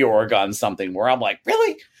excellent reorg on something where I'm like,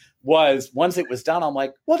 really? Was once it was done, I'm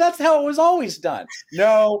like, well, that's how it was always done.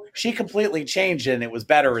 No, she completely changed it and it was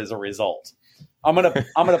better as a result. I'm gonna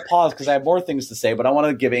pause because I have more things to say, but I want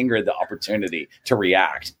to give Ingrid the opportunity to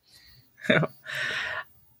react.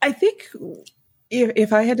 I think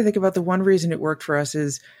if I had to think about the one reason it worked for us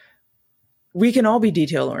is we can all be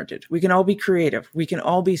detail oriented. We can all be creative. We can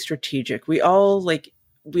all be strategic. We all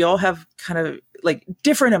have kind of like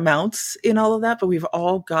different amounts in all of that, but we've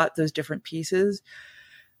all got those different pieces.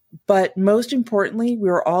 But most importantly, we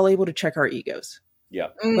were all able to check our egos. Yeah.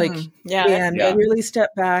 And really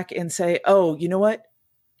step back and say, oh, you know what?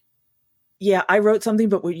 Yeah, I wrote something,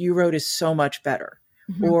 but what you wrote is so much better.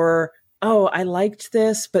 Mm-hmm. Or, oh, I liked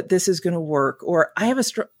this, but this is going to work. Or I have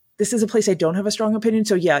this is a place I don't have a strong opinion.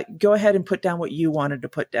 So yeah, go ahead and put down what you wanted to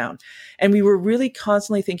put down. And we were really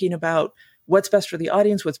constantly thinking about what's best for the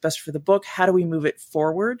audience, what's best for the book, how do we move it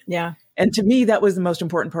forward? Yeah. And to me, that was the most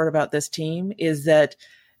important part about this team is that,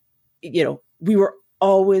 we were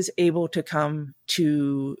always able to come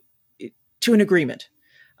to an agreement.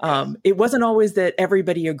 It wasn't always that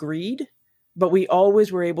everybody agreed, but we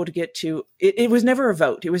always were able to get to it. It was never a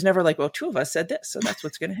vote. It was never like, well, two of us said this, so that's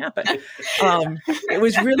what's going to happen. It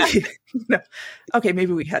was really, okay,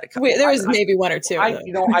 maybe we had a couple. There was maybe one or two. I'll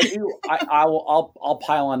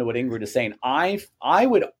pile on to what Ingrid is saying. I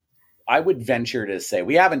would venture to say,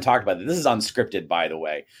 we haven't talked about this. This is unscripted, by the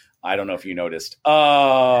way. I don't know if you noticed.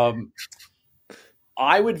 I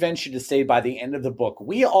would venture to say by the end of the book,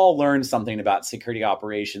 we all learned something about security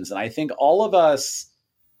operations. And I think all of us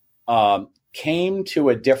came to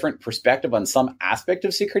a different perspective on some aspect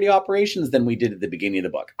of security operations than we did at the beginning of the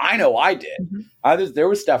book. I know I did. Mm-hmm. There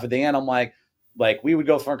was stuff at the end. I'm like we would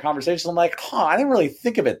go through a conversation. I'm like, I didn't really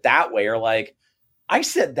think of it that way. Or like, I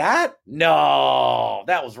said that? No,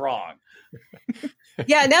 that was wrong.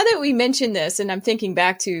 Yeah. Now that we mentioned this, and I'm thinking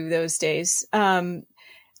back to those days,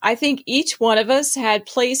 I think each one of us had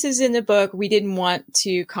places in the book we didn't want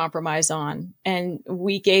to compromise on, and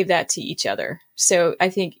we gave that to each other. So I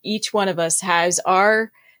think each one of us has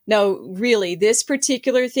this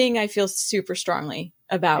particular thing I feel super strongly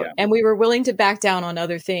about. Yeah. And we were willing to back down on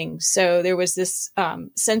other things. So there was this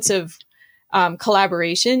sense of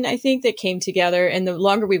collaboration, I think, that came together. And the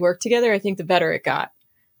longer we worked together, I think the better it got.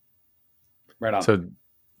 Right on. So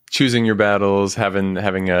choosing your battles, having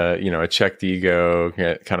a checked ego,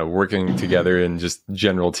 kind of working together, and just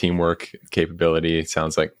general teamwork capability, it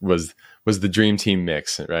sounds like was the dream team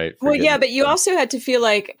mix, right? Well, yeah, but you also had to feel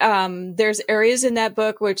like there's areas in that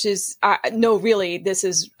book which is I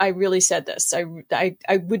really said this. I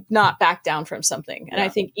would not back down from something, and I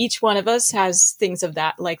think each one of us has things of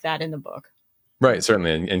that like that in the book. Right,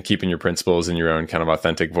 certainly, and keeping your principles and your own kind of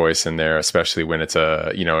authentic voice in there, especially when it's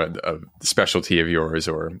a specialty of yours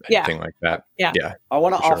or anything like that. Yeah. I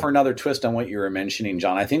want to offer another twist on what you were mentioning,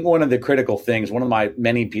 John. I think one of the critical things, one of my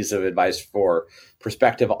many pieces of advice for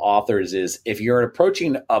prospective authors is if you're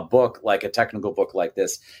approaching a book like a technical book like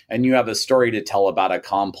this, and you have a story to tell about a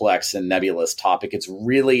complex and nebulous topic, it's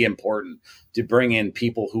really important to bring in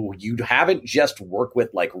people who you haven't just worked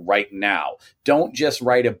with like right now. Don't just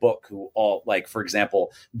write a book for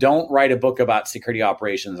example, don't write a book about security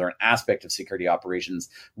operations or an aspect of security operations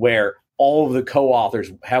where all of the co-authors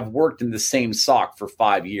have worked in the same SOC for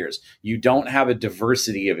 5 years. You don't have a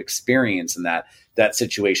diversity of experience in that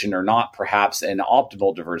situation, or not perhaps an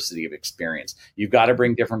optimal diversity of experience. You've got to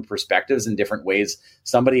bring different perspectives and different ways.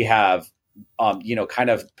 Somebody have,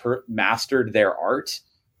 mastered their art,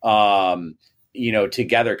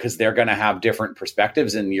 together, because they're going to have different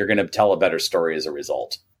perspectives and you're going to tell a better story as a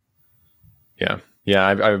result. Yeah. Yeah,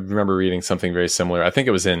 I remember reading something very similar. I think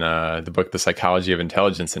it was in the book, The Psychology of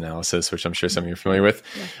Intelligence Analysis, which I'm sure some of you are familiar with.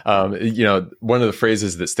 One of the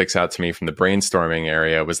phrases that sticks out to me from the brainstorming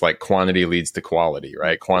area was like quantity leads to quality,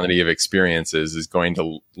 right? Quantity of experiences is going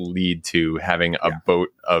to lead to having a boat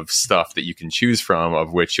of stuff that you can choose from,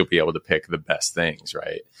 of which you'll be able to pick the best things,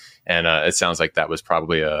 right? And it sounds like that was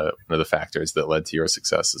probably one of the factors that led to your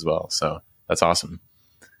success as well. So that's awesome.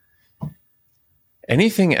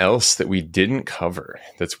 Anything else that we didn't cover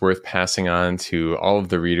that's worth passing on to all of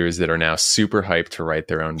the readers that are now super hyped to write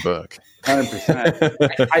their own book?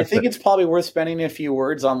 100%. I think it's probably worth spending a few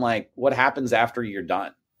words on like what happens after you're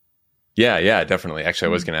done. Yeah, definitely. Actually,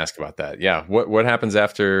 I was going to ask about that. Yeah. What happens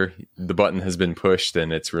after the button has been pushed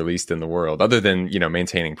and it's released in the world, other than,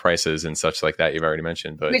 maintaining prices and such like that you've already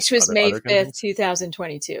mentioned, but which was May 5th,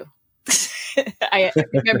 2022. I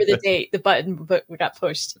remember the date the button got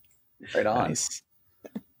pushed. Right on. Nice.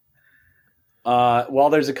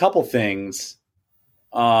 Well, there's a couple things.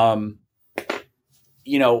 I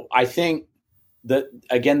think that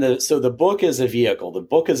again, so the book is a vehicle. The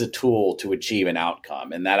book is a tool to achieve an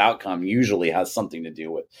outcome, and that outcome usually has something to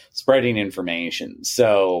do with spreading information.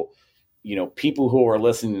 So, people who are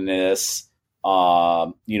listening to this,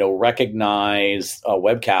 recognize a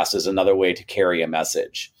webcast as another way to carry a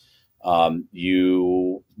message.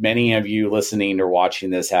 Many of you listening or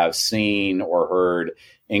watching this have seen or heard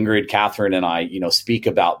Ingrid, Catherine, and I, speak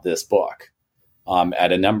about this book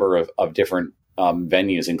at a number of different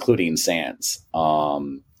venues, including SANS.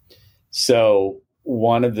 So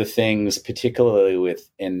one of the things, particularly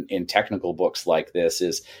in technical books like this,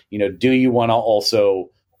 is do you want to also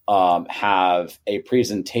have a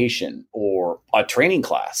presentation or a training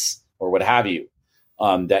class or what have you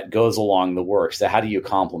that goes along the work? So how do you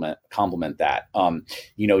complement that?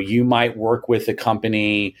 You might work with a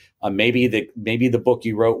company. Maybe the book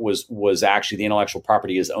you wrote was actually the intellectual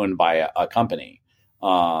property is owned by a company.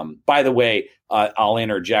 By the way, I'll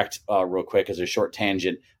interject real quick as a short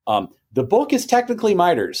tangent. The book is technically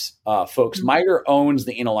MITRE's, folks. Mm-hmm. MITRE owns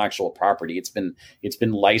the intellectual property. It's been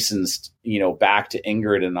licensed, back to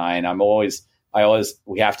Ingrid and I. And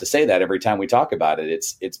we have to say that every time we talk about it.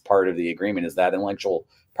 It's part of the agreement is that intellectual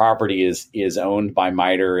property is owned by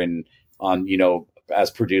MITRE and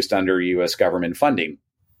as produced under U.S. government funding.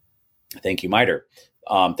 Thank you, MITRE.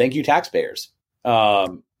 Thank you, taxpayers.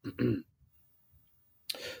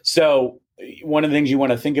 So one of the things you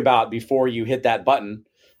want to think about before you hit that button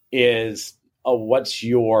is what's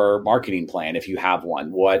your marketing plan if you have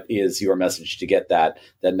one? What is your message to get that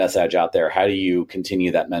message out there? How do you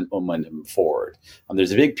continue that momentum forward?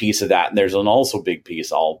 There's a big piece of that, and there's an also big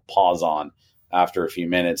piece I'll pause on after a few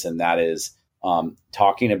minutes, and that is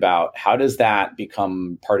talking about how does that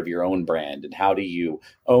become part of your own brand, and how do you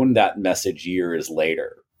own that message years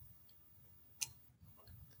later?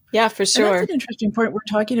 Yeah, for sure. And that's an interesting point. We're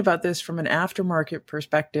talking about this from an aftermarket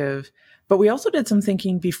perspective, but we also did some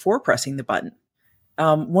thinking before pressing the button.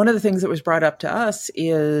 One of the things that was brought up to us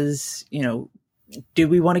is, did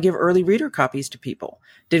we want to give early reader copies to people?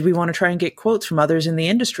 Did we want to try and get quotes from others in the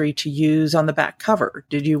industry to use on the back cover?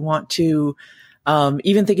 Did you want to,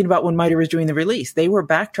 even thinking about when MITRE was doing the release, they were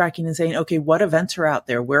backtracking and saying, okay, what events are out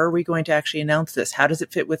there? Where are we going to actually announce this? How does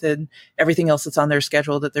it fit within everything else that's on their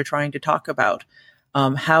schedule that they're trying to talk about?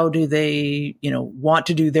 How do they, want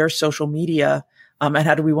to do their social media? And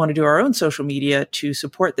how do we want to do our own social media to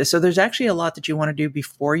support this? So there's actually a lot that you want to do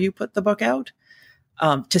before you put the book out,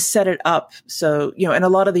 to set it up. So, and a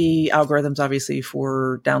lot of the algorithms, obviously,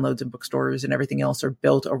 for downloads in bookstores and everything else are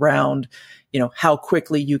built around, how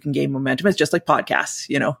quickly you can gain momentum. It's just like podcasts,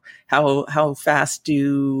 how fast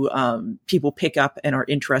do people pick up and are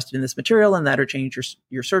interested in this material, and that or change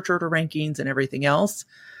your search order rankings and everything else.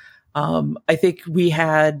 I think we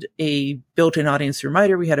had a built-in audience through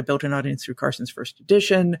MITRE. We had a built-in audience through Carson's first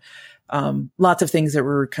edition. Lots of things that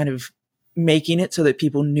were kind of making it so that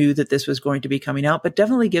people knew that this was going to be coming out, but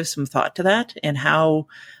definitely give some thought to that and how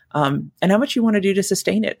much you want to do to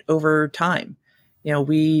sustain it over time.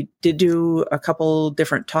 We did do a couple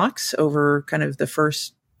different talks over kind of the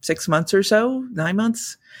first 6 months or so, 9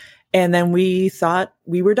 months. And then we thought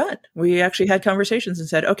we were done. We actually had conversations and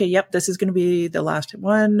said, okay, yep, this is going to be the last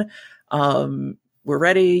one. We're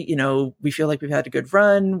ready. We feel like we've had a good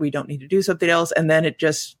run. We don't need to do something else. And then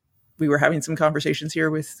we were having some conversations here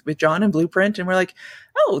with John and Blueprint, and we're like,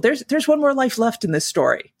 oh, there's one more life left in this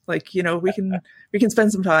story. Like, we can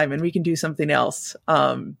spend some time and we can do something else.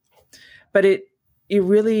 But it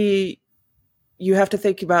really, you have to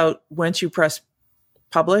think about once you press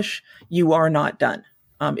publish, you are not done.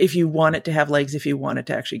 If you want it to have legs, if you want it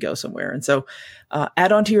to actually go somewhere. And so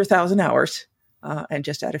add on to your 1,000 hours and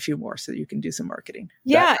just add a few more so that you can do some marketing.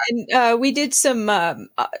 Yeah. And we did some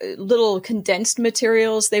little condensed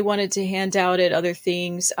materials they wanted to hand out at other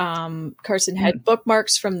things. Carson had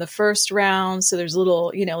bookmarks from the first round. So there's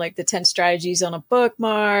little, like the 10 strategies on a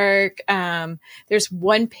bookmark. There's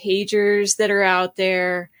one pagers that are out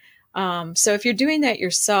there. So if you're doing that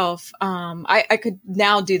yourself, I could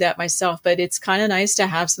now do that myself, but it's kind of nice to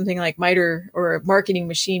have something like MITRE or a marketing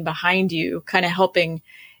machine behind you, kind of helping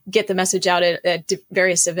get the message out at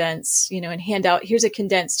various events, and hand out, here's a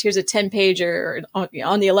 10 pager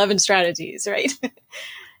on the 11 strategies, right?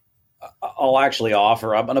 I'll actually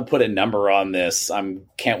offer, I'm going to put a number on this.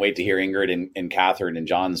 Can't wait to hear Ingrid and Catherine and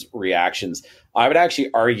John's reactions. I would actually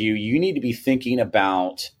argue you need to be thinking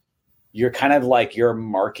about your kind of like your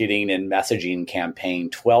marketing and messaging campaign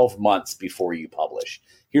 12 months before you publish.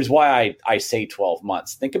 Here's why I say 12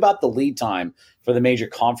 months. Think about the lead time for the major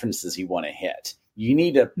conferences you want to hit. You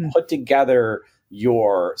need to put together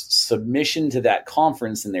your submission to that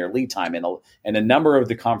conference in their lead time. And a number of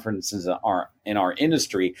the conferences in our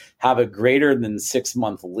industry have a greater than 6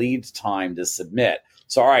 month lead time to submit.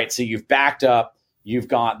 So, all right, so you've backed up, you've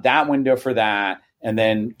got that window for that. And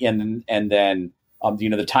then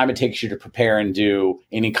the time it takes you to prepare and do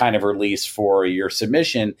any kind of release for your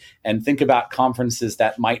submission, and think about conferences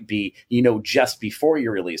that might be, just before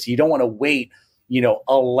your release. You don't want to wait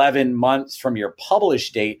 11 months from your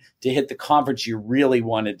publish date to hit the conference you really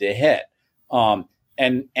wanted to hit.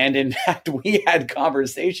 And in fact, we had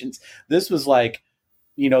conversations. This was like,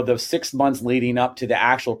 the 6 months leading up to the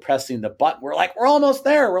actual pressing the button. We're like, we're almost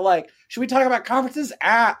there. We're like, should we talk about conferences?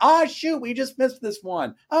 Shoot, we just missed this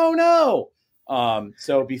one. Oh no.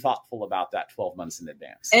 So be thoughtful about that 12 months in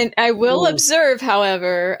advance. And I will observe,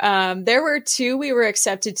 however, there were 2 we were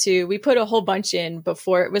accepted to. We put a whole bunch in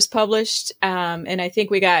before it was published. And I think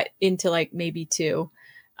we got into like maybe 2.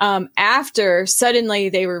 After suddenly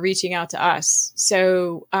they were reaching out to us.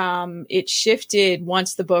 So it shifted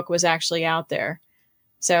once the book was actually out there.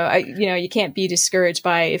 So, you can't be discouraged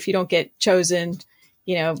by if you don't get chosen,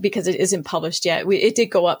 because it isn't published yet. It did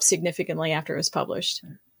go up significantly after it was published.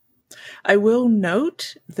 I will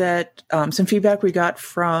note that some feedback we got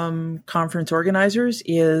from conference organizers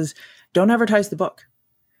is don't advertise the book.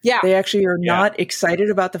 Yeah. They actually are not excited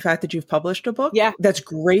about the fact that you've published a book. Yeah. That's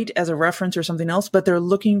great as a reference or something else, but they're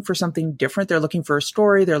looking for something different. They're looking for a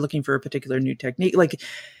story. They're looking for a particular new technique. Like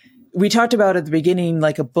we talked about at the beginning,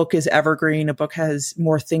 like a book is evergreen. A book has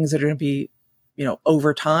more things that are going to be,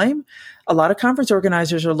 over time. A lot of conference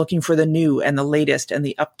organizers are looking for the new and the latest and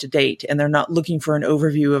the up to date, and they're not looking for an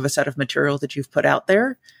overview of a set of material that you've put out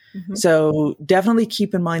there. Mm-hmm. So definitely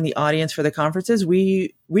keep in mind the audience for the conferences.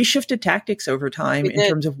 We shifted tactics over time in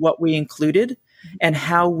terms of what we included and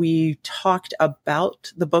how we talked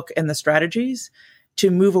about the book and the strategies, to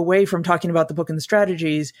move away from talking about the book and the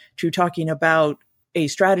strategies to talking about a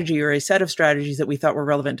strategy or a set of strategies that we thought were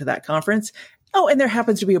relevant to that conference. Oh, and there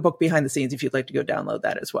happens to be a book behind the scenes if you'd like to go download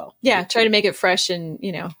that as well. Yeah, try to make it fresh and,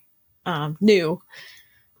 new.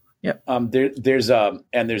 Yep. There's an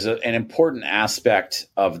important aspect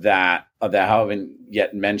of that I haven't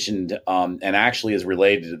yet mentioned, and actually is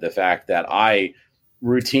related to the fact that I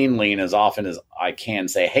routinely and as often as I can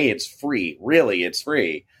say, hey, it's free. Really, it's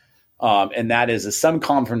free. And that is some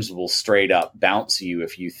conferences will straight up bounce you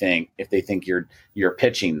if they think you're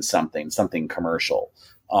pitching something commercial.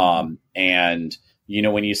 And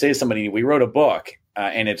when you say to somebody, we wrote a book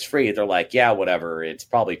and it's free, they're like, yeah, whatever. It's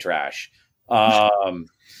probably trash.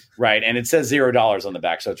 Right. And it says $0 on the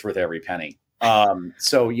back, so it's worth every penny.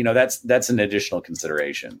 So, that's an additional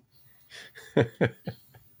consideration.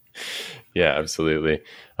 Yeah, absolutely.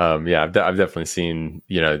 I've definitely seen,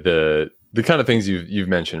 the kind of things you've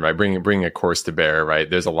mentioned, right? Bringing a course to bear, right?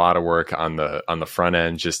 There's a lot of work on the front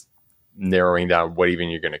end, just narrowing down what even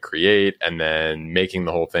you're going to create, and then making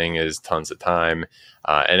the whole thing is tons of time.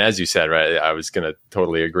 And as you said, right, I was going to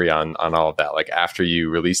totally agree on all of that. Like after you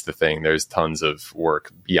release the thing, there's tons of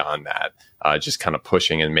work beyond that, just kind of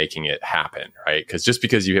pushing and making it happen, right? Because just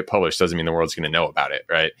because you hit publish doesn't mean the world's going to know about it,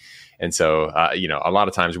 right? And so, a lot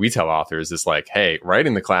of times we tell authors it's like, hey,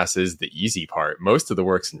 writing the class is the easy part. Most of the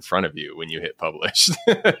work's in front of you when you hit publish.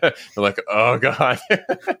 They're like, oh God.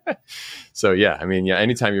 So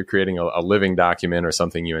anytime you're creating a living document or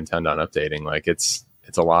something you intend on updating, like it's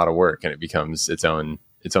a lot of work and it becomes its own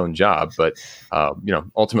job. But,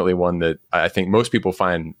 ultimately one that I think most people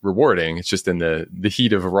find rewarding. It's just in the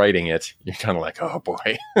heat of writing it, you're kind of like, oh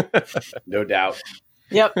boy. No doubt.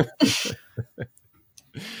 Yep.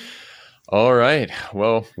 All right.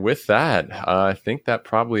 Well, with that, I think that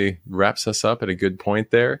probably wraps us up at a good point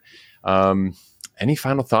there. Any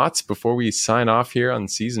final thoughts before we sign off here on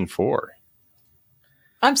season 4?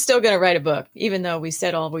 I'm still going to write a book, even though we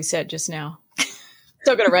said all we said just now.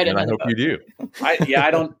 Still going to write another book. I hope you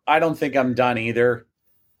do. I don't think I'm done either.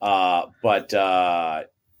 But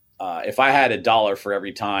if I had $1 for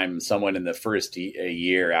every time someone in the first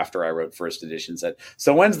year after I wrote first edition said,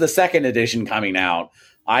 "So when's the second edition coming out?"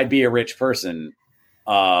 I'd be a rich person.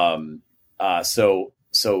 So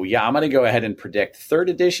yeah, I'm going to go ahead and predict third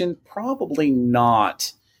edition, probably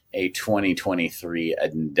not a 2023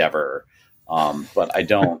 endeavor. But I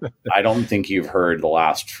don't think you've heard the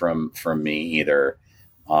last from me either.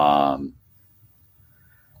 I'll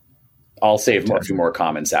save a few more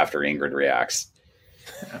comments after Ingrid reacts.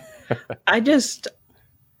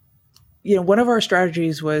 One of our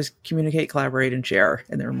strategies was communicate, collaborate, and share,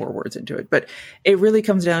 and there are more words into it. But it really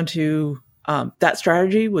comes down to that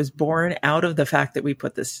strategy was born out of the fact that we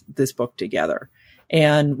put this book together.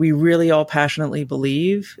 And we really all passionately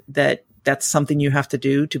believe that that's something you have to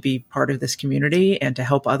do to be part of this community and to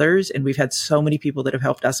help others. And we've had so many people that have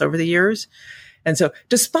helped us over the years. And so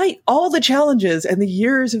despite all the challenges and the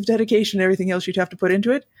years of dedication and everything else you'd have to put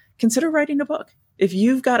into it, consider writing a book. If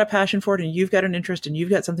you've got a passion for it and you've got an interest and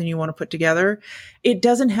you've got something you want to put together, it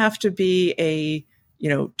doesn't have to be a,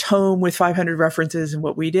 tome with 500 references and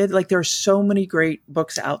what we did. Like, there are so many great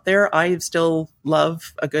books out there. I still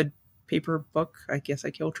love a good paper book. I guess I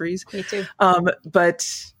kill trees. Me too.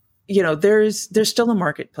 But there's still a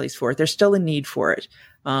marketplace for it. There's still a need for it.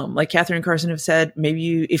 Like Catherine and Carson have said,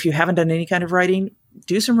 maybe if you haven't done any kind of writing,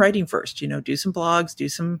 do some writing first, do some blogs, do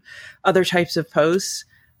some other types of posts.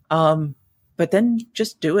 But then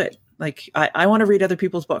just do it. Like, I want to read other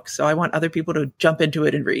people's books. So I want other people to jump into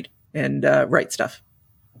it and read and write stuff.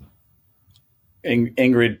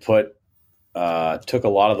 Ingrid took a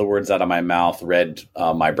lot of the words out of my mouth, read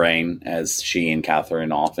my brain, as she and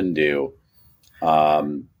Catherine often do.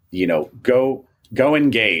 Go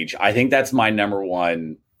engage. I think that's my number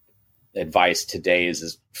one advice today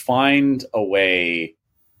is find a way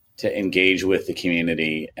to engage with the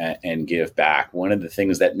community and give back. One of the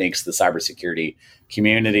things that makes the cybersecurity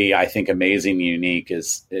community, I think, amazing and unique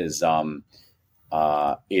is it's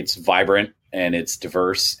vibrant and it's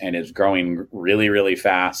diverse and it's growing really, really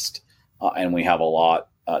fast. And we have a lot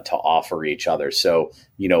to offer each other. So,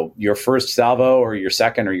 your first salvo or your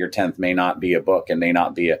second or your 10th may not be a book and may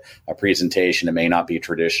not be a presentation. It may not be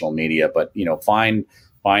traditional media, but,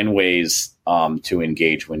 find ways to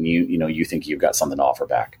engage when you think you've got something to offer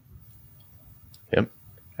back. Yep,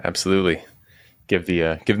 absolutely. Give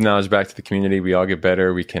the knowledge back to the community. We all get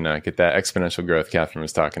better. We can get that exponential growth Catherine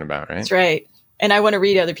was talking about, right? That's right. And I want to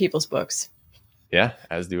read other people's books. Yeah,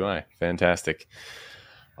 as do I. Fantastic.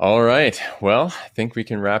 All right. Well, I think we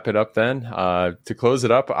can wrap it up then. To close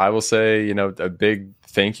it up, I will say, a big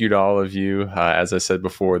thank you to all of you. As I said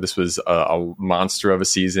before, this was a monster of a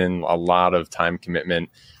season, a lot of time commitment.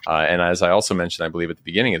 And as I also mentioned, I believe at the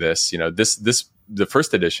beginning of this, the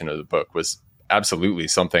first edition of the book was absolutely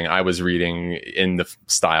something I was reading in the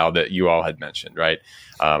style that you all had mentioned, right?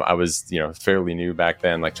 I was, fairly new back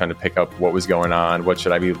then, like trying to pick up what was going on, what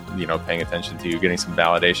should I be, paying attention to, getting some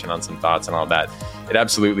validation on some thoughts and all that. It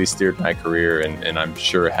absolutely steered my career and I'm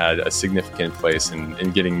sure had a significant place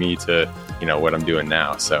in getting me to, what I'm doing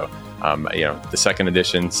now. So, the second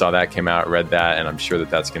edition, saw that came out, read that, and I'm sure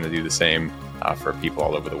that's going to do the same for people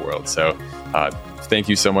all over the world. So, thank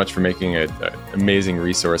you so much for making an amazing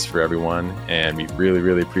resource for everyone. And we really,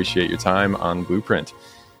 really appreciate your time on Blueprint.